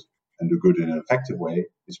do good and do good in an effective way,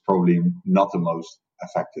 it's probably not the most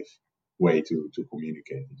effective way to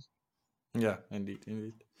communicate this. Yeah,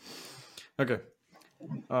 indeed. Okay.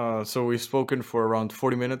 So we've spoken for around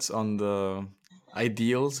 40 minutes on the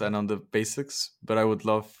ideals and on the basics, but I would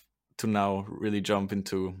love to now really jump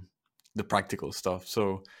into the practical stuff.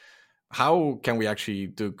 So how can we actually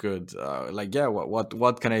do good?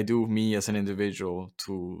 What can I do, me as an individual,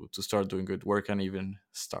 to start doing good? Where can I even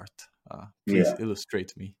start? Please Yeah,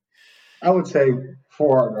 illustrate me. I would say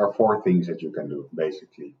there are four things that you can do,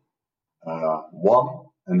 basically. One,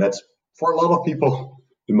 and that's for a lot of people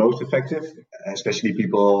the most effective, especially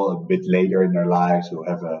people a bit later in their lives who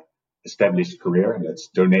have a established career, and that's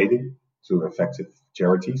donating to effective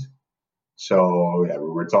charities. So yeah, we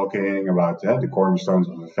were talking about the cornerstones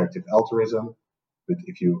of effective altruism, but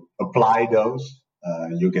if you apply those,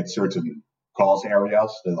 you get certain cause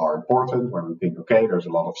areas that are important where we think, okay, there's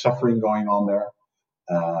a lot of suffering going on there.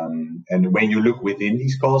 And when you look within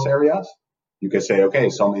these cause areas, you can say, okay,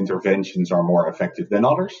 some interventions are more effective than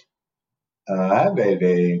others.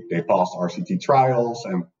 They pass RCT trials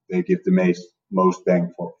and they give the most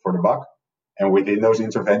bang for the buck. And within those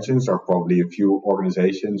interventions are probably a few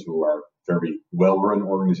organizations who are very well-run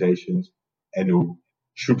organizations and who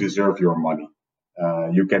should deserve your money.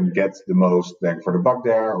 You can get the most bang for the buck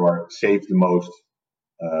there, or save the most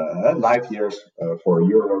life years for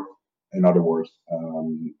 €1. In other words,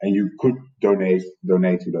 and you could donate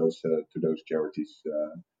to those charities.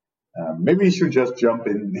 Maybe you should just jump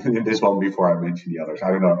in this one before I mention the others.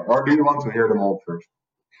 I don't know, or do you want to hear them all first?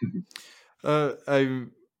 I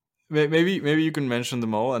maybe you can mention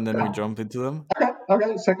them all and then we jump into them.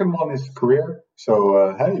 Okay. Second one is career.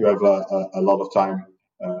 So hey, you have a lot of time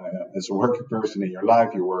as a working person in your life.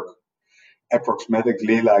 You work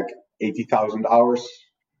approximately like 80,000 hours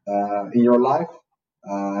in your life.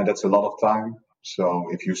 That's a lot of time. So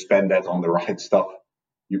if you spend that on the right stuff,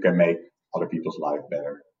 you can make other people's life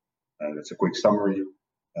better. That's a quick summary.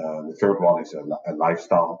 The third one is a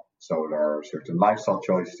lifestyle. So there are certain lifestyle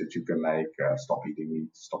choices that you can make. Stop eating meat,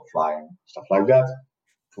 stop flying, stuff like that,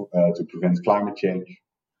 to prevent climate change.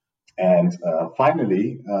 And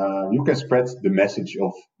finally, you can spread the message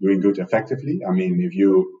of doing good effectively. I mean, if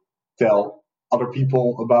you tell other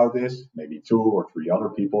people about this, maybe 2 or 3 other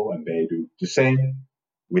people, and they do the same,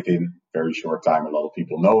 within very short time, a lot of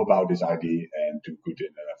people know about this idea and do good in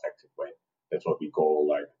an effective way. That's what we call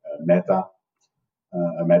like a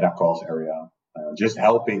meta cause area, just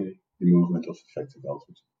helping the movement of effective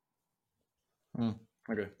altruism.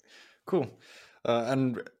 Okay, cool.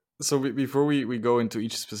 And so before we go into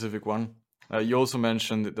each specific one, you also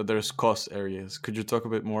mentioned that there's cause areas. Could you talk a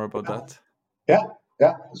bit more about that?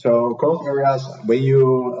 Yeah. So cause areas, when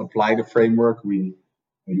you apply the framework we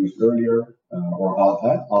used earlier, or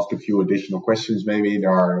ask a few additional questions, maybe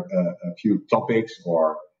there are a few topics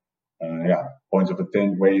or points of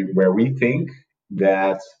attention where we think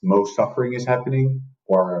that most suffering is happening,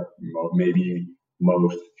 or maybe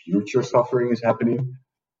most future suffering is happening.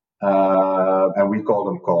 And we call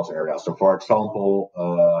them cause areas. So, for example,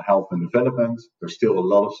 health and development. There's still a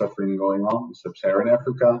lot of suffering going on in sub-Saharan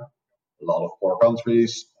Africa, a lot of poor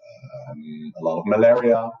countries, a lot of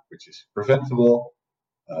malaria, which is preventable,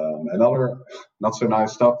 and other not so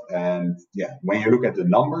nice stuff. And yeah, when you look at the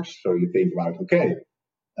numbers, so you think about, okay,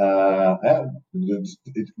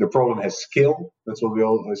 the problem has scale. That's what we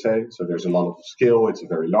always say. So there's a lot of scale. It's a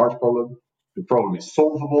very large problem. The problem is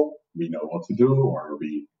solvable. We know what to do, or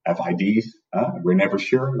we have ideas. We're never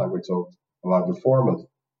sure, like we talked about before, but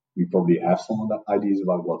we probably have some of the ideas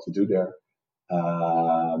about what to do there.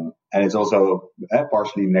 And it's also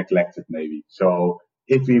partially neglected, maybe. So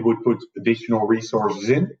if we would put additional resources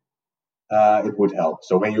in, it would help.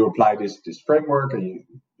 So when you apply this framework and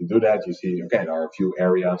you do that, you see, okay, there are a few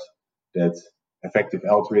areas that effective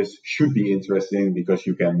altruists should be interesting because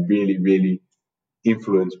you can really, really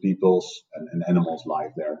influence people's and animals'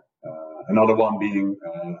 life there. Another one being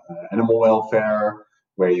animal welfare,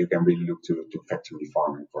 where you can really look to factory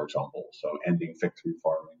farming, for example. So ending factory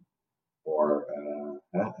farming or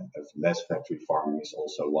less factory farming is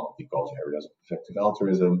also one of the cause areas of effective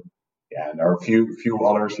altruism. Yeah, and there are a few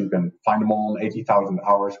others. You can find them all on 80,000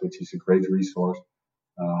 hours, which is a great resource.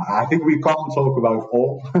 I think we can't talk about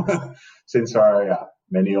all since there are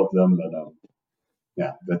many of them,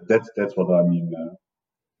 but that's what I mean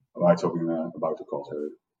by talking about the cause area.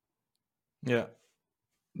 Yeah.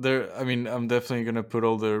 There, I mean, I'm definitely gonna put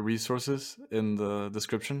all the resources in the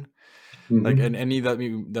description, like, and Mm-hmm. any that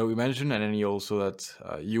we mentioned, and any also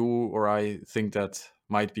that you or I think that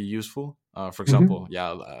might be useful. For example, Mm-hmm.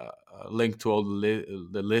 yeah, a link to all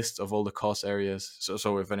the list of all the cost areas.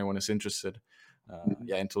 So if anyone is interested,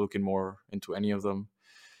 yeah, into looking more into any of them,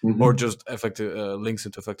 or Mm-hmm. just effective links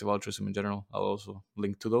into effective altruism in general, I'll also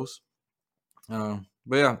link to those.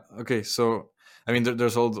 But yeah, okay. So I mean,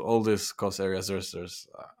 there's all these cost areas. There's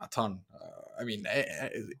a ton. I mean,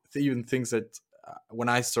 even things that when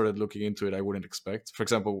I started looking into it, I wouldn't expect. For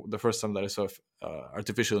example, the first time that I saw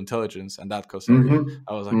artificial intelligence and that cost area, Mm-hmm.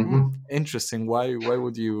 I was like, Mm-hmm. interesting. Why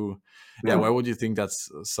would you? Yeah, Yeah. why would you think that's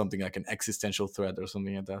something like an existential threat or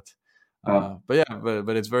something like that? Uh, But yeah,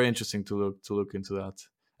 but it's very interesting to look into that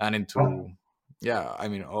and uh, into, yeah. I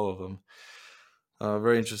mean, all of them.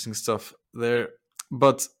 Very interesting stuff there.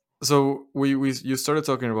 But so we you started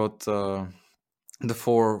talking about the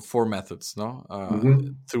four methods, no?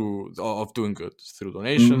 mm-hmm. Through of doing good, through Mm-hmm.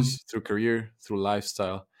 donations, through career, through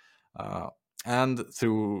lifestyle, uh, and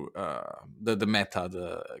through the meta,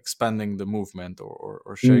 the expanding the movement,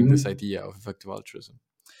 or sharing this Mm-hmm. idea of effective altruism.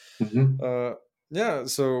 Mm-hmm. Uh, yeah.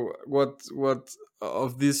 So what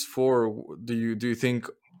of these four do you think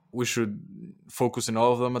we should focus in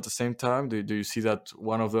all of them at the same time? Do you see that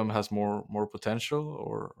one of them has more potential,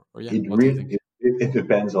 or yeah? It What do you really think? it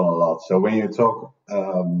depends on a lot. So when you talk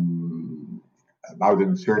about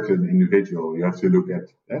a certain individual, you have to look at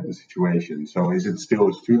the situation. So is it still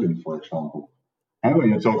a student, for example? And when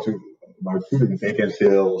you talk about students, they can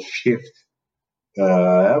still shift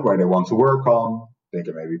where they want to work on. They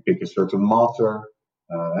can maybe pick a certain master.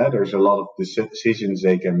 There's a lot of decisions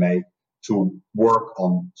they can make to work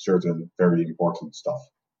on certain very important stuff.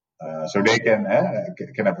 So they can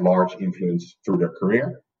have large influence through their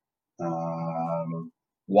career.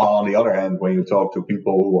 While on the other hand, when you talk to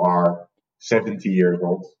people who are 70 years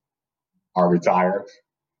old, are retired,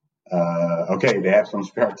 okay, they have some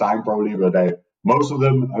spare time probably, but most of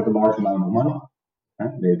them have a large amount of money.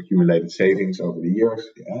 They accumulated savings over the years.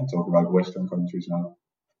 Yeah, talk about Western countries now.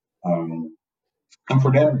 Um, and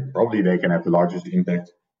for them, probably they can have the largest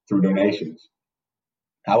impact through donations.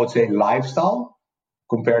 I would say lifestyle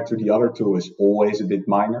compared to the other two is always a bit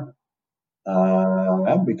minor.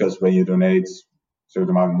 Because when you donate a certain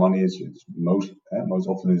amount of money, it's most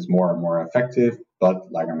often it's more and more effective.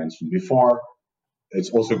 But like I mentioned before, it's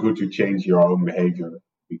also good to change your own behavior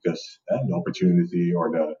because the opportunity or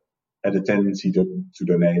the tendency to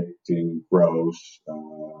donating grows,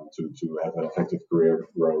 to have an effective career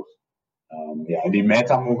growth. Yeah, and the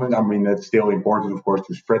meta movement, I mean, that's still important, of course,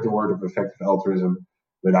 to spread the word of effective altruism.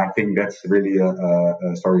 But I think that's really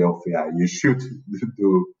a story of, yeah, you should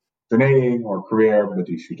do donating or career, but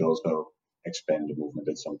you should also expand the movement.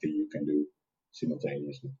 That's something you can do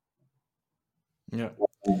simultaneously. Yeah.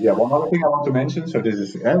 Yeah, one other thing I want to mention. So this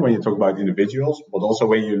is when you talk about individuals, but also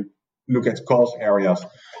when you look at cause areas,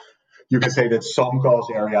 you can say that some cause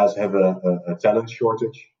areas have a talent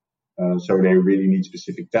shortage. So they really need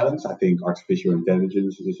specific talents. I think artificial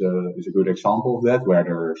intelligence is a good example of that, where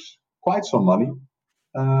there's quite some money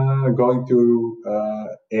going to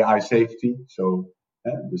AI safety. So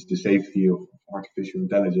this the safety of artificial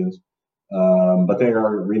intelligence, but they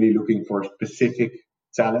are really looking for specific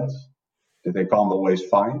talents that they can't always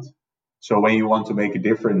find. So when you want to make a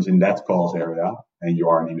difference in that cause area, and you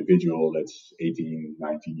are an individual that's 18,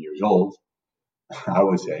 19 years old, I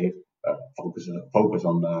would say focus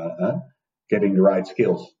on getting the right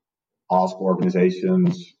skills. Ask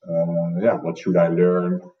organizations, what should I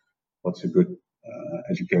learn? What's a good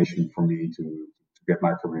education for me to get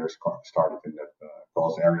my career started in that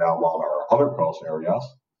cause area? While there are other cause areas,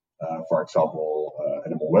 for example,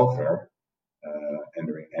 animal welfare,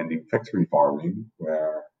 ending factory farming,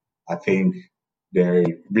 where I think they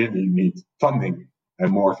really need funding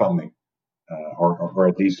and more funding, or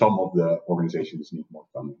at least some of the organizations need more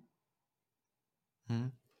funding.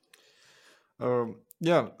 Mhm.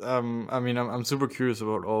 Yeah. I mean, I'm super curious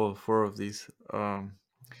about all four of these.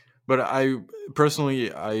 But I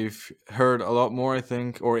personally, I've heard a lot more, I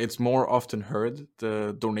think, or it's more often heard,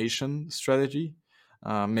 the donation strategy.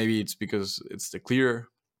 Maybe it's because it's the clear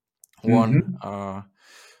one. Mm-hmm.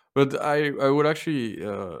 But I would actually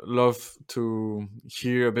love to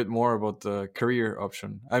hear a bit more about the career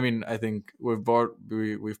option. I mean, I think we've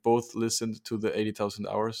both listened to the 80,000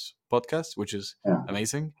 Hours podcast, which is Yeah.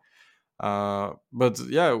 amazing. But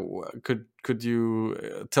yeah, could you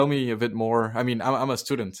tell me a bit more? I mean, I'm a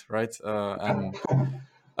student, right? And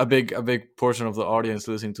a big portion of the audience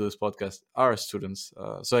listening to this podcast are students.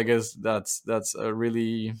 So I guess that's a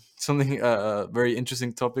really something very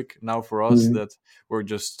interesting topic now for us, Mhm. that we're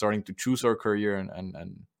just starting to choose our career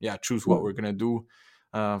and yeah, choose Yeah. what we're gonna do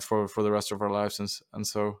for the rest of our lives, and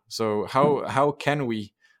so how can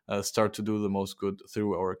we start to do the most good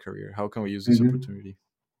through our career? How can we use this Mhm. opportunity?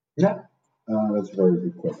 Yeah, that's a very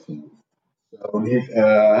good question. So these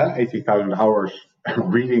 80,000 hours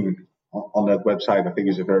reading on that website, I think,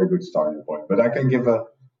 is a very good starting point. But I can give a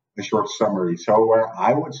short summary. So where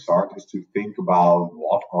I would start is to think about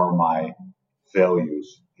what are my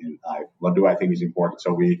values in life. What do I think is important?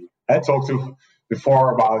 So we had talked to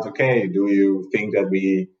before about, okay, do you think that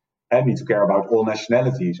we need to care about all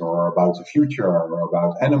nationalities or about the future or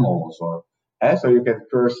about animals or so you can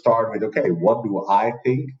first start with, okay, what do I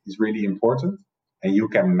think is really important? And you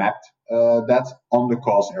can map that on the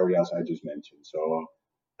cause areas I just mentioned. So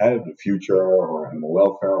the future or animal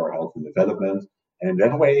welfare or health and development. And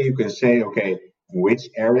that way you can say, okay, in which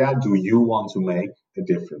area do you want to make a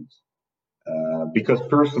difference? Because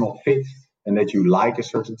personal fit and that you like a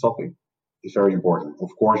certain topic is very important. Of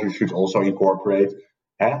course, you should also incorporate,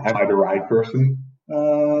 am I the right person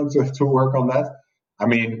to work on that? I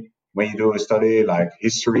mean, when you do a study like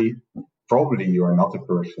history, probably you are not the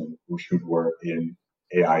person who should work in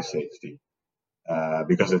AI safety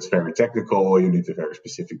because it's very technical. You need a very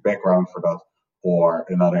specific background for that. Or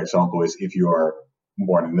another example is if you are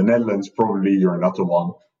born in the Netherlands, probably you're not the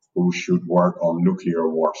one who should work on nuclear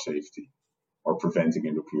war safety or preventing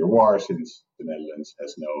a nuclear war, since the Netherlands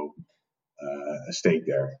has no stake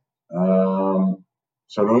there.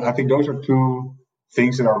 I think those are two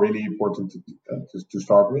things that are really important to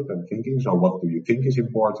start with and thinking. So, what do you think is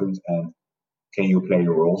important, and can you play a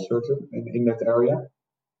role certain in that area?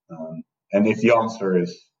 And if the answer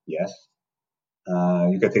is yes,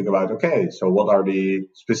 you can think about, okay, so what are the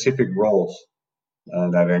specific roles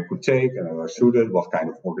that I could take and that are suited? What kind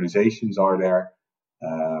of organizations are there?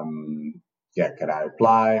 Can I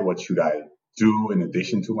apply? What should I do in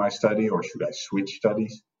addition to my study, or should I switch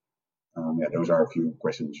studies? Those are a few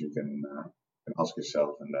questions you can ask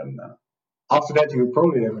yourself, and then after that, you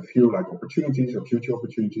probably have a few like opportunities or future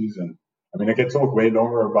opportunities. And I mean, I can talk way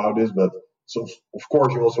longer about this, but so of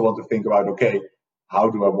course, you also want to think about, okay, how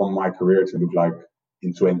do I want my career to look like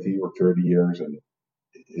in 20 or 30 years, and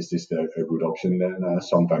is this a good option? Then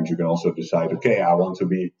sometimes you can also decide, okay, I want to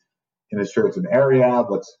be in a certain area,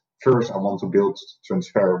 but first I want to build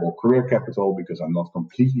transferable career capital because I'm not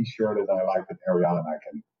completely sure that I like that area and I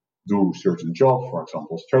can do certain jobs, for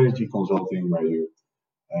example, strategy consulting, where you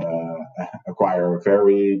acquire a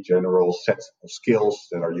very general set of skills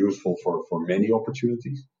that are useful for many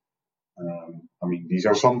opportunities. I mean, these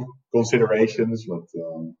are some considerations, but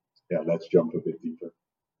let's jump a bit deeper.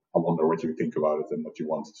 I wonder what you think about it and what you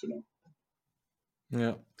wanted to know.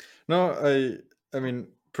 Yeah. No, I mean,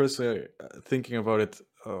 personally, thinking about it,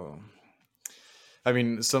 I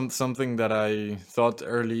mean, something that I thought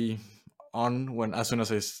early on, when as soon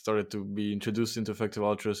as I started to be introduced into effective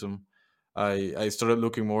altruism, I started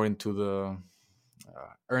looking more into the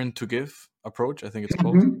earn to give approach, I think it's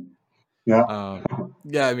called. Mm-hmm. Yeah. Uh,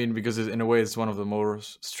 yeah, I mean, because in a way it's one of the more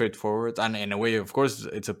straightforward, and in a way, of course,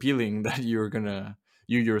 it's appealing that you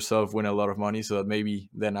yourself win a lot of money, so that maybe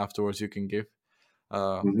then afterwards you can give.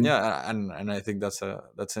 Mm-hmm. And I think that's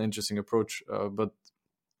an interesting approach. But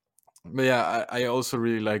yeah, I also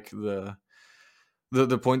really like the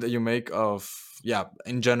point that you make of, yeah,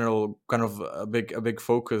 in general, kind of a big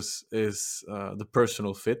focus is the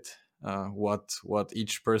personal fit, what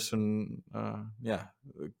each person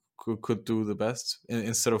could do the best,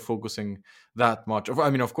 instead of focusing that much of,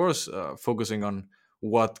 I mean, of course, focusing on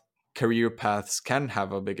what career paths can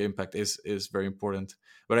have a big impact is very important,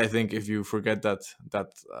 but I think if you forget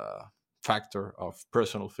that factor of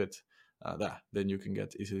personal fit, then you can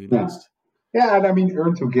get easily Yeah. lost. Yeah, and I mean,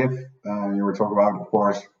 earn to give, you were talking about, of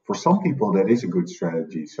course, for some people that is a good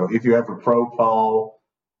strategy. So if you have a profile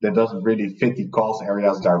that doesn't really fit the cause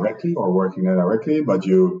areas directly or working there directly, but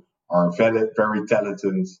you are a very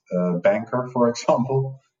talented banker, for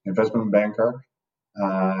example, investment banker,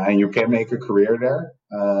 and you can make a career there.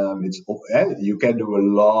 You can do a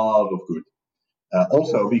lot of good.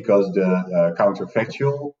 Also because the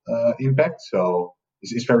counterfactual impact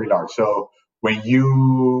is very large. So when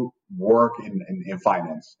you work in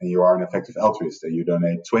finance and you are an effective altruist and you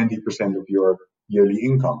donate 20% of your yearly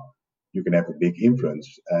income, you can have a big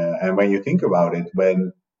influence. And when you think about it,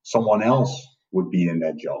 when someone else would be in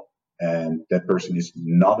that job and that person is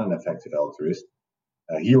not an effective altruist,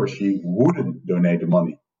 he or she wouldn't donate the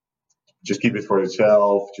money. Just keep it for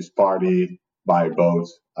itself, just party, buy a boat,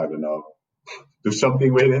 I don't know, do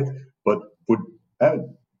something with it, but would uh,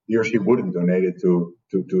 he or she wouldn't donate it to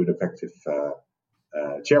an effective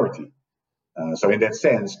charity. So in that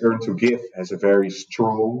sense, earn to give has a very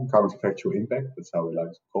strong counterfactual impact. That's how we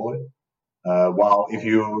like to call it. While if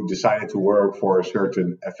you decided to work for a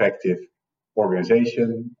certain effective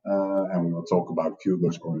organization, and we will talk about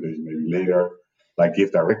those organizations maybe later, like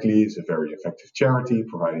Give Directly is a very effective charity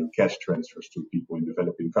providing cash transfers to people in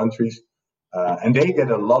developing countries. And they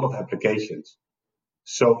get a lot of applications.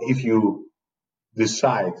 So if you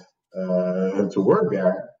decide to work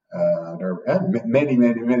there, there are many,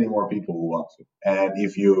 many, many more people who want to. And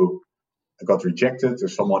if you got rejected,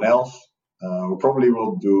 there's someone else who probably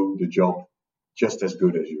will do the job just as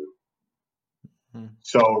good as you.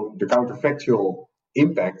 So the counterfactual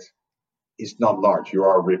impact is not large. You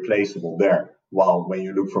are replaceable there. While when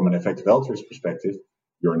you look from an effective altruist perspective,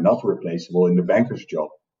 you're not replaceable in the banker's job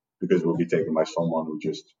because it will be taken by someone who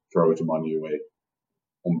just throws the money away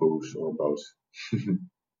on booze or boats.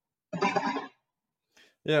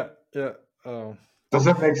 Yeah, yeah. Does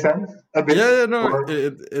that make sense? A bit? Yeah, no, Or-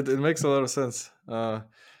 it makes a lot of sense.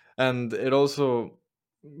 And it also,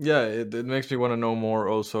 yeah, it makes me want to know more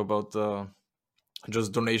also about the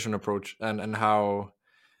just donation approach and how,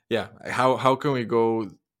 yeah, how can we go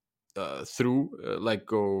through, like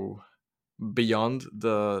go beyond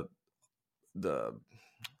the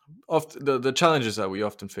the challenges that we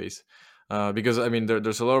often face. Because I mean,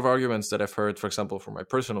 there's a lot of arguments that I've heard, for example, from my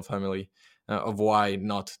personal family, of why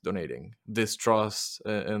not donating. Distrust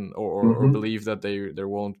and or Mhm. believe that there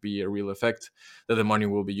won't be a real effect, that the money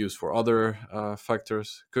will be used for other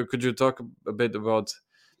factors. Could you talk a bit about,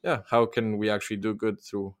 yeah, how can we actually do good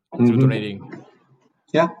through donating? Mhm.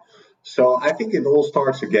 Yeah. So I think it all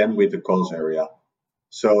starts again with the cause area.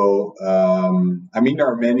 So, I mean, there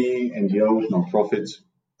are many NGOs, non-profits,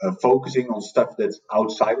 focusing on stuff that's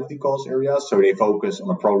outside of the cause area. So they focus on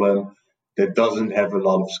a problem that doesn't have a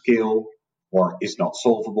lot of scale or is not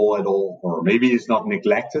solvable at all, or maybe it's not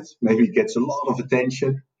neglected. Maybe it gets a lot of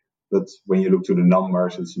attention, but when you look to the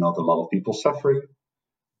numbers, it's not a lot of people suffering.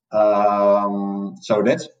 So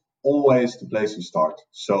that's always the place to start.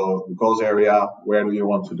 So the cause area, where do you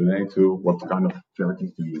want to donate to? What kind of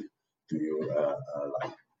charities do you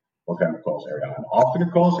like? What kind of cause area? And after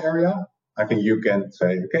the cause area, I think you can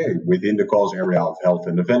say, okay, within the cause area of health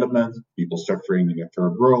and development, people suffering in the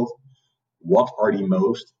third world, what are the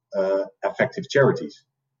most effective charities?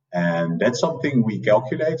 And that's something we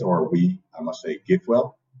calculate, or I must say,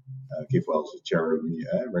 GiveWell. GiveWell is a charity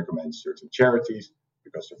recommends certain charities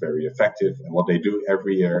because they're very effective. And what they do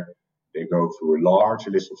every year, they go through a large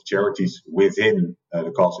list of charities within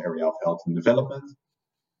the cause area of health and development,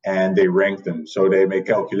 and they rank them. So they make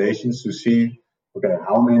calculations to see, okay,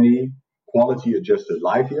 how many quality adjusted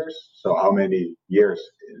life years, so how many years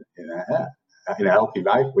in a healthy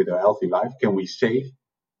life, with a healthy life, can we save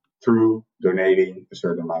through donating a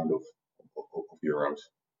certain amount of euros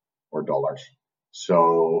or dollars.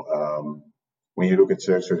 So when you look at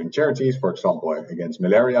certain charities, for example, against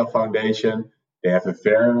Malaria Foundation, they have a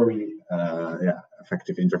very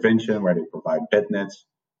effective intervention where they provide bed nets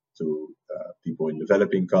to people in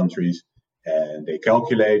developing countries, and they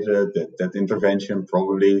calculated that that intervention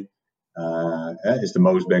probably is the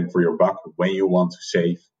most bang for your buck when you want to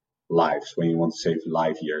save lives, when you want to save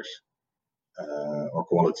life years. Or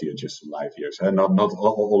quality adjusted life years. And not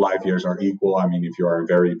all life years are equal. I mean, if you are in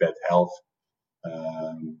very bad health,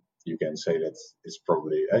 you can say that it's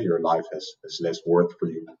probably your life has less worth for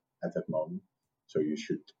you at that moment. So you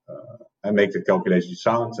should make the calculation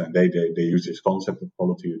sound, and they use this concept of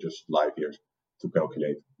quality adjusted life years to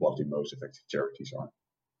calculate what the most effective charities are.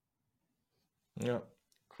 Yeah,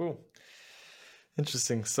 cool,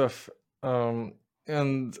 interesting stuff.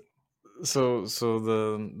 And so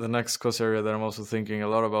the next course area that I'm also thinking a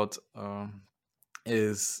lot about,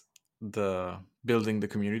 is the building the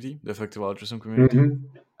community, the effective altruism community.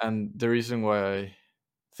 Mm-hmm. And the reason why I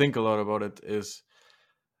think a lot about it is,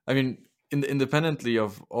 I mean, independently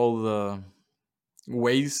of all the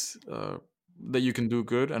ways that you can do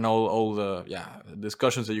good and all the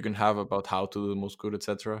discussions that you can have about how to do the most good,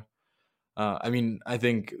 etc. I mean, I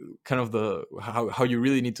think kind of how you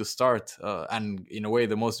really need to start, and in a way,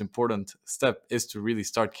 the most important step is to really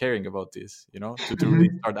start caring about this. To really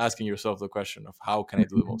start asking yourself the question of how can I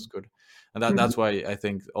do the most good, and that's why I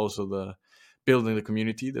think also the building the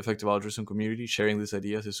community, the effective altruism community, sharing these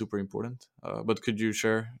ideas is super important. But could you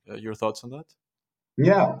share your thoughts on that?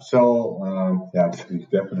 Yeah, so yeah,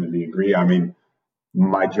 definitely agree. I mean,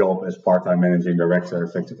 my job as part-time managing director,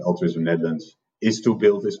 Effective Altruism Netherlands, is to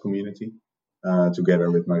build this community together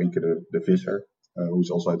with Marieke de Visser, who's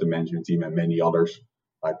also at the management team, and many others.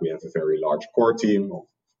 Like we have a very large core team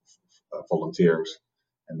of volunteers,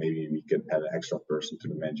 and maybe we can add an extra person to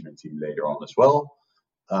the management team later on as well.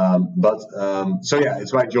 So yeah,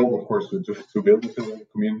 it's my job, of course, to build the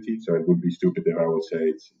community. So it would be stupid if I would say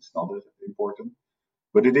it's not as important,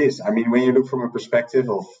 but it is. I mean, when you look from a perspective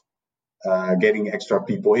of getting extra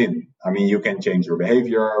people in, I mean, you can change your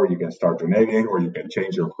behavior, or you can start donating, or you can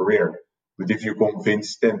change your career. But if you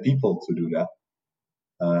convince 10 people to do that,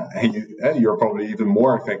 you're probably even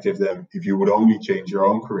more effective than if you would only change your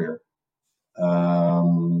own career.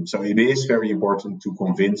 So it is very important to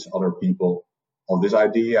convince other people of this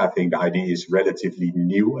idea. I think the idea is relatively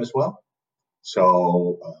new as well.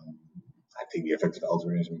 So I think the effective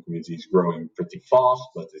altruism community is growing pretty fast,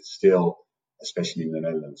 but it's still, especially in the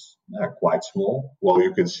Netherlands, quite small. Well,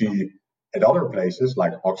 you can see at other places,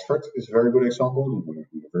 like Oxford is a very good example. The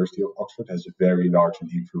University of Oxford has a very large and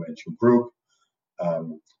influential group. A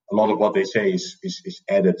lot of what they say is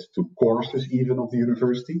added to courses even of the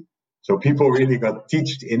university. So people really got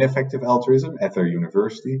taught in effective altruism at their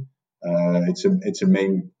university. It's a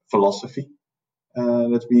main philosophy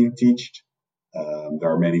that's being taught. There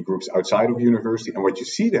are many groups outside of university, and what you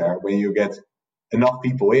see there when you get enough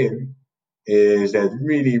people in is that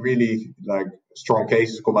really, really like strong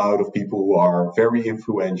cases come out of people who are very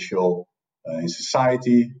influential in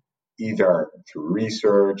society, either through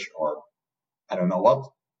research or I don't know what.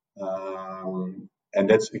 And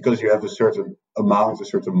that's because you have a certain amount, a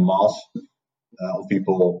certain mass of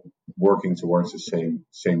people working towards the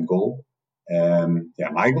same goal. Yeah,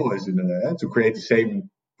 my goal is to create the same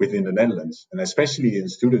within the Netherlands, and especially in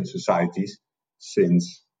student societies,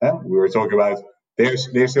 since we were talking about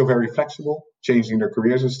they're still very flexible, changing their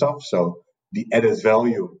careers and stuff. So the added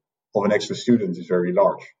value of an extra student is very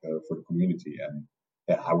large for the community, and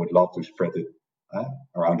yeah, I would love to spread it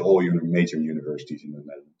around all major universities in the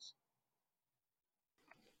Netherlands.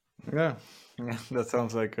 Yeah, that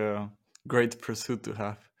sounds like a great pursuit to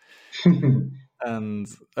have. And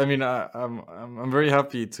I mean, I'm very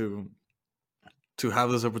happy to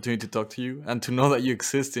have this opportunity to talk to you and to know that you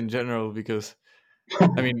exist in general. Because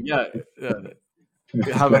I mean, yeah,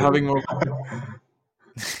 having more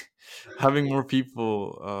having more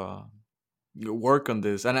people work on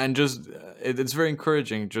this, and just it's very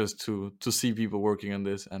encouraging just to see people working on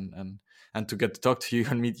this, and to get to talk to you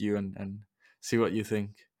and meet you and see what you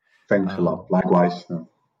think. Thanks a lot. Likewise.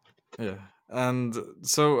 Yeah, and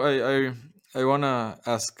so I want to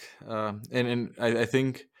ask, and I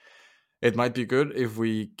think it might be good if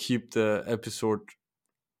we keep the episode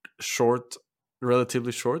short,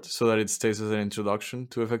 relatively short, so that it stays as an introduction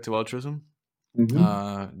to effective altruism,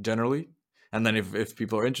 generally. And then if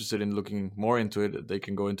people are interested in looking more into it, they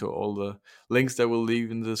can go into all the links that we'll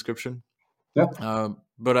leave in the description. Yeah.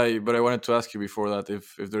 But I wanted to ask you before that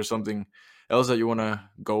if there's something else that you want to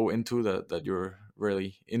go into that you're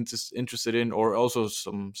really interested in, or also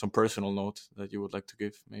some personal note that you would like to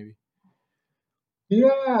give, maybe.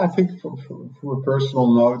 Yeah, I think for a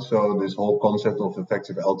personal note, so this whole concept of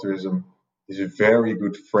effective altruism is a very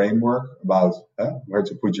good framework about where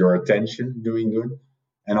to put your attention doing good.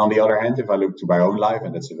 And on the other hand, if I look to my own life,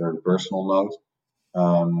 and that's a very personal note,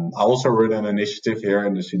 I also run an initiative here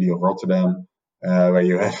in the city of Rotterdam where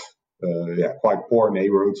you have quite poor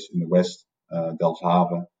neighborhoods in the west,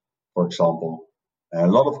 Delfshaven, for example. A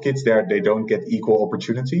lot of kids there, they don't get equal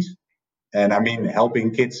opportunities. And I mean,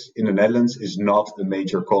 helping kids in the Netherlands is not a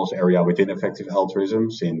major cause area within effective altruism,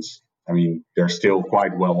 since, I mean, they're still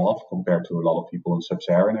quite well off compared to a lot of people in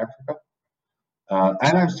sub-Saharan Africa.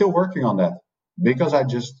 And I'm still working on that because I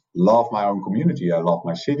just love my own community. I love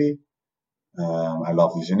my city. I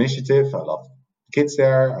love this initiative. I love kids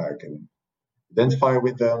there. I can identify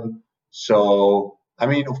with them. So, I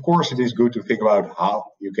mean, of course, it is good to think about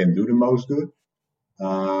how you can do the most good.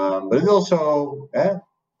 But it's also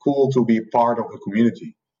cool to be part of a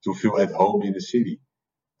community, to feel at home in the city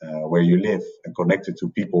where you live and connected to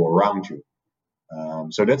people around you.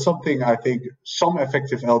 So that's something I think some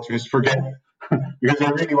effective altruists forget because they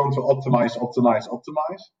really want to optimize.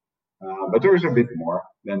 But there is a bit more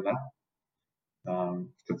than that.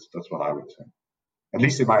 That's what I would say, at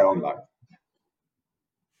least in my own life.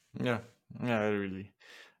 Yeah, yeah,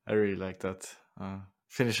 I really like that.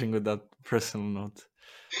 Finishing with that personal note.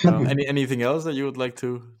 Anything else that you would like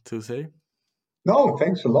to say? No,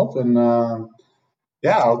 thanks a lot. And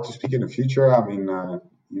yeah, I hope to speak in the future. I mean,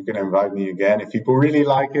 you can invite me again. If people really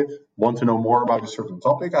like it, want to know more about a certain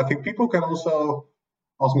topic, I think people can also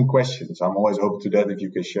ask me questions. I'm always open to that. If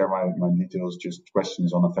you can share my details, just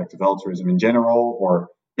questions on effective altruism in general, or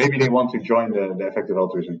maybe they want to join the effective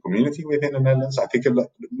altruism community within the Netherlands. I think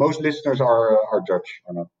most listeners are Dutch,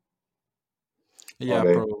 or not? Are Yeah,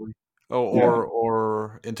 they? probably. Yeah.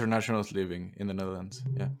 Or internationals living in the Netherlands.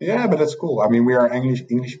 Yeah. Yeah, but that's cool. I mean, we are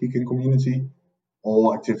English speaking community.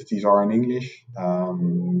 All activities are in English.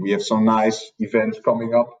 We have some nice events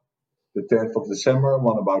coming up. The 10th of December,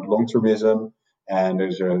 one about long-termism, and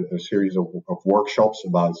there's a series of workshops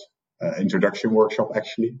about introduction workshop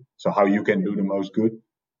actually. So how you can do the most good.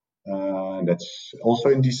 And that's also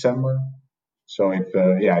in December. So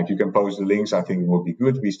if you can post the links, I think it will be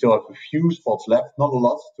good. We still have a few spots left, not a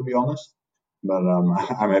lot to be honest, but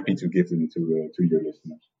I'm happy to give them to your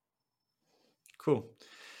listeners. Cool.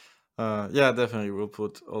 Yeah, definitely. We'll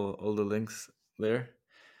put all the links there.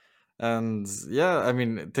 And yeah, I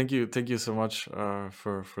mean, thank you so much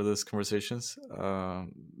for these conversations.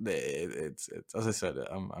 It's as I said,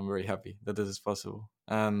 I'm very happy that this is possible.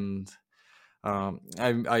 And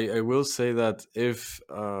I will say that if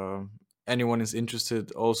anyone is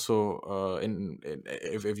interested, also in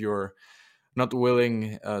if you're not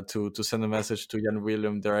willing to send a message to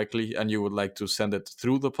Jan-Willem directly, and you would like to send it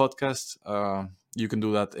through the podcast, you can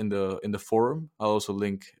do that in the forum. I'll also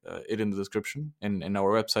link it in the description. In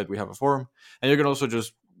our website, we have a forum, and you can also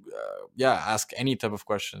just ask any type of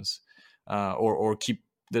questions, or keep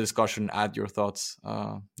the discussion, add your thoughts.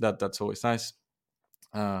 That's always nice.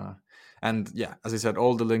 And yeah, as I said,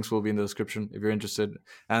 all the links will be in the description if you're interested.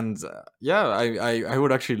 And I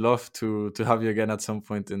would actually love to have you again at some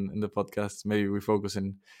point in the podcast. Maybe we focus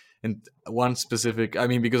in one specific. I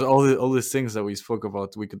mean, because all these things that we spoke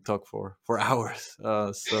about, we could talk for hours.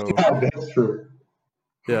 Yeah, that's true.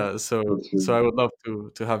 Yeah, That's so true. I would love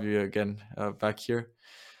to have you again back here.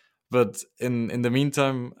 But in the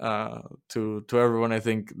meantime, to everyone, I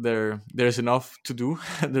think there's enough to do.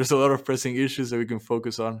 There's a lot of pressing issues that we can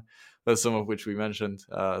focus on, but some of which we mentioned.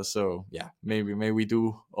 So yeah, maybe we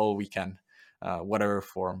do all we can, whatever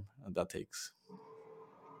form that takes.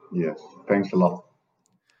 Yes. Thanks a lot.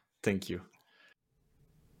 Thank you.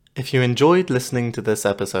 If you enjoyed listening to this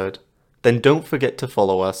episode, then don't forget to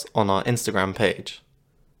follow us on our Instagram page.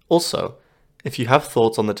 Also, if you have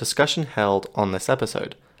thoughts on the discussion held on this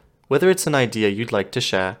episode, whether it's an idea you'd like to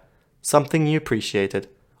share, something you appreciated,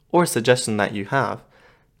 or a suggestion that you have,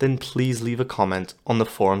 then please leave a comment on the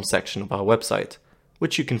forum section of our website,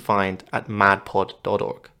 which you can find at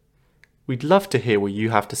madpod.org. We'd love to hear what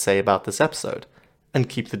you have to say about this episode and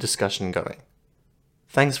keep the discussion going.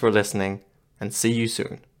 Thanks for listening, and see you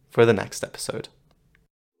soon for the next episode.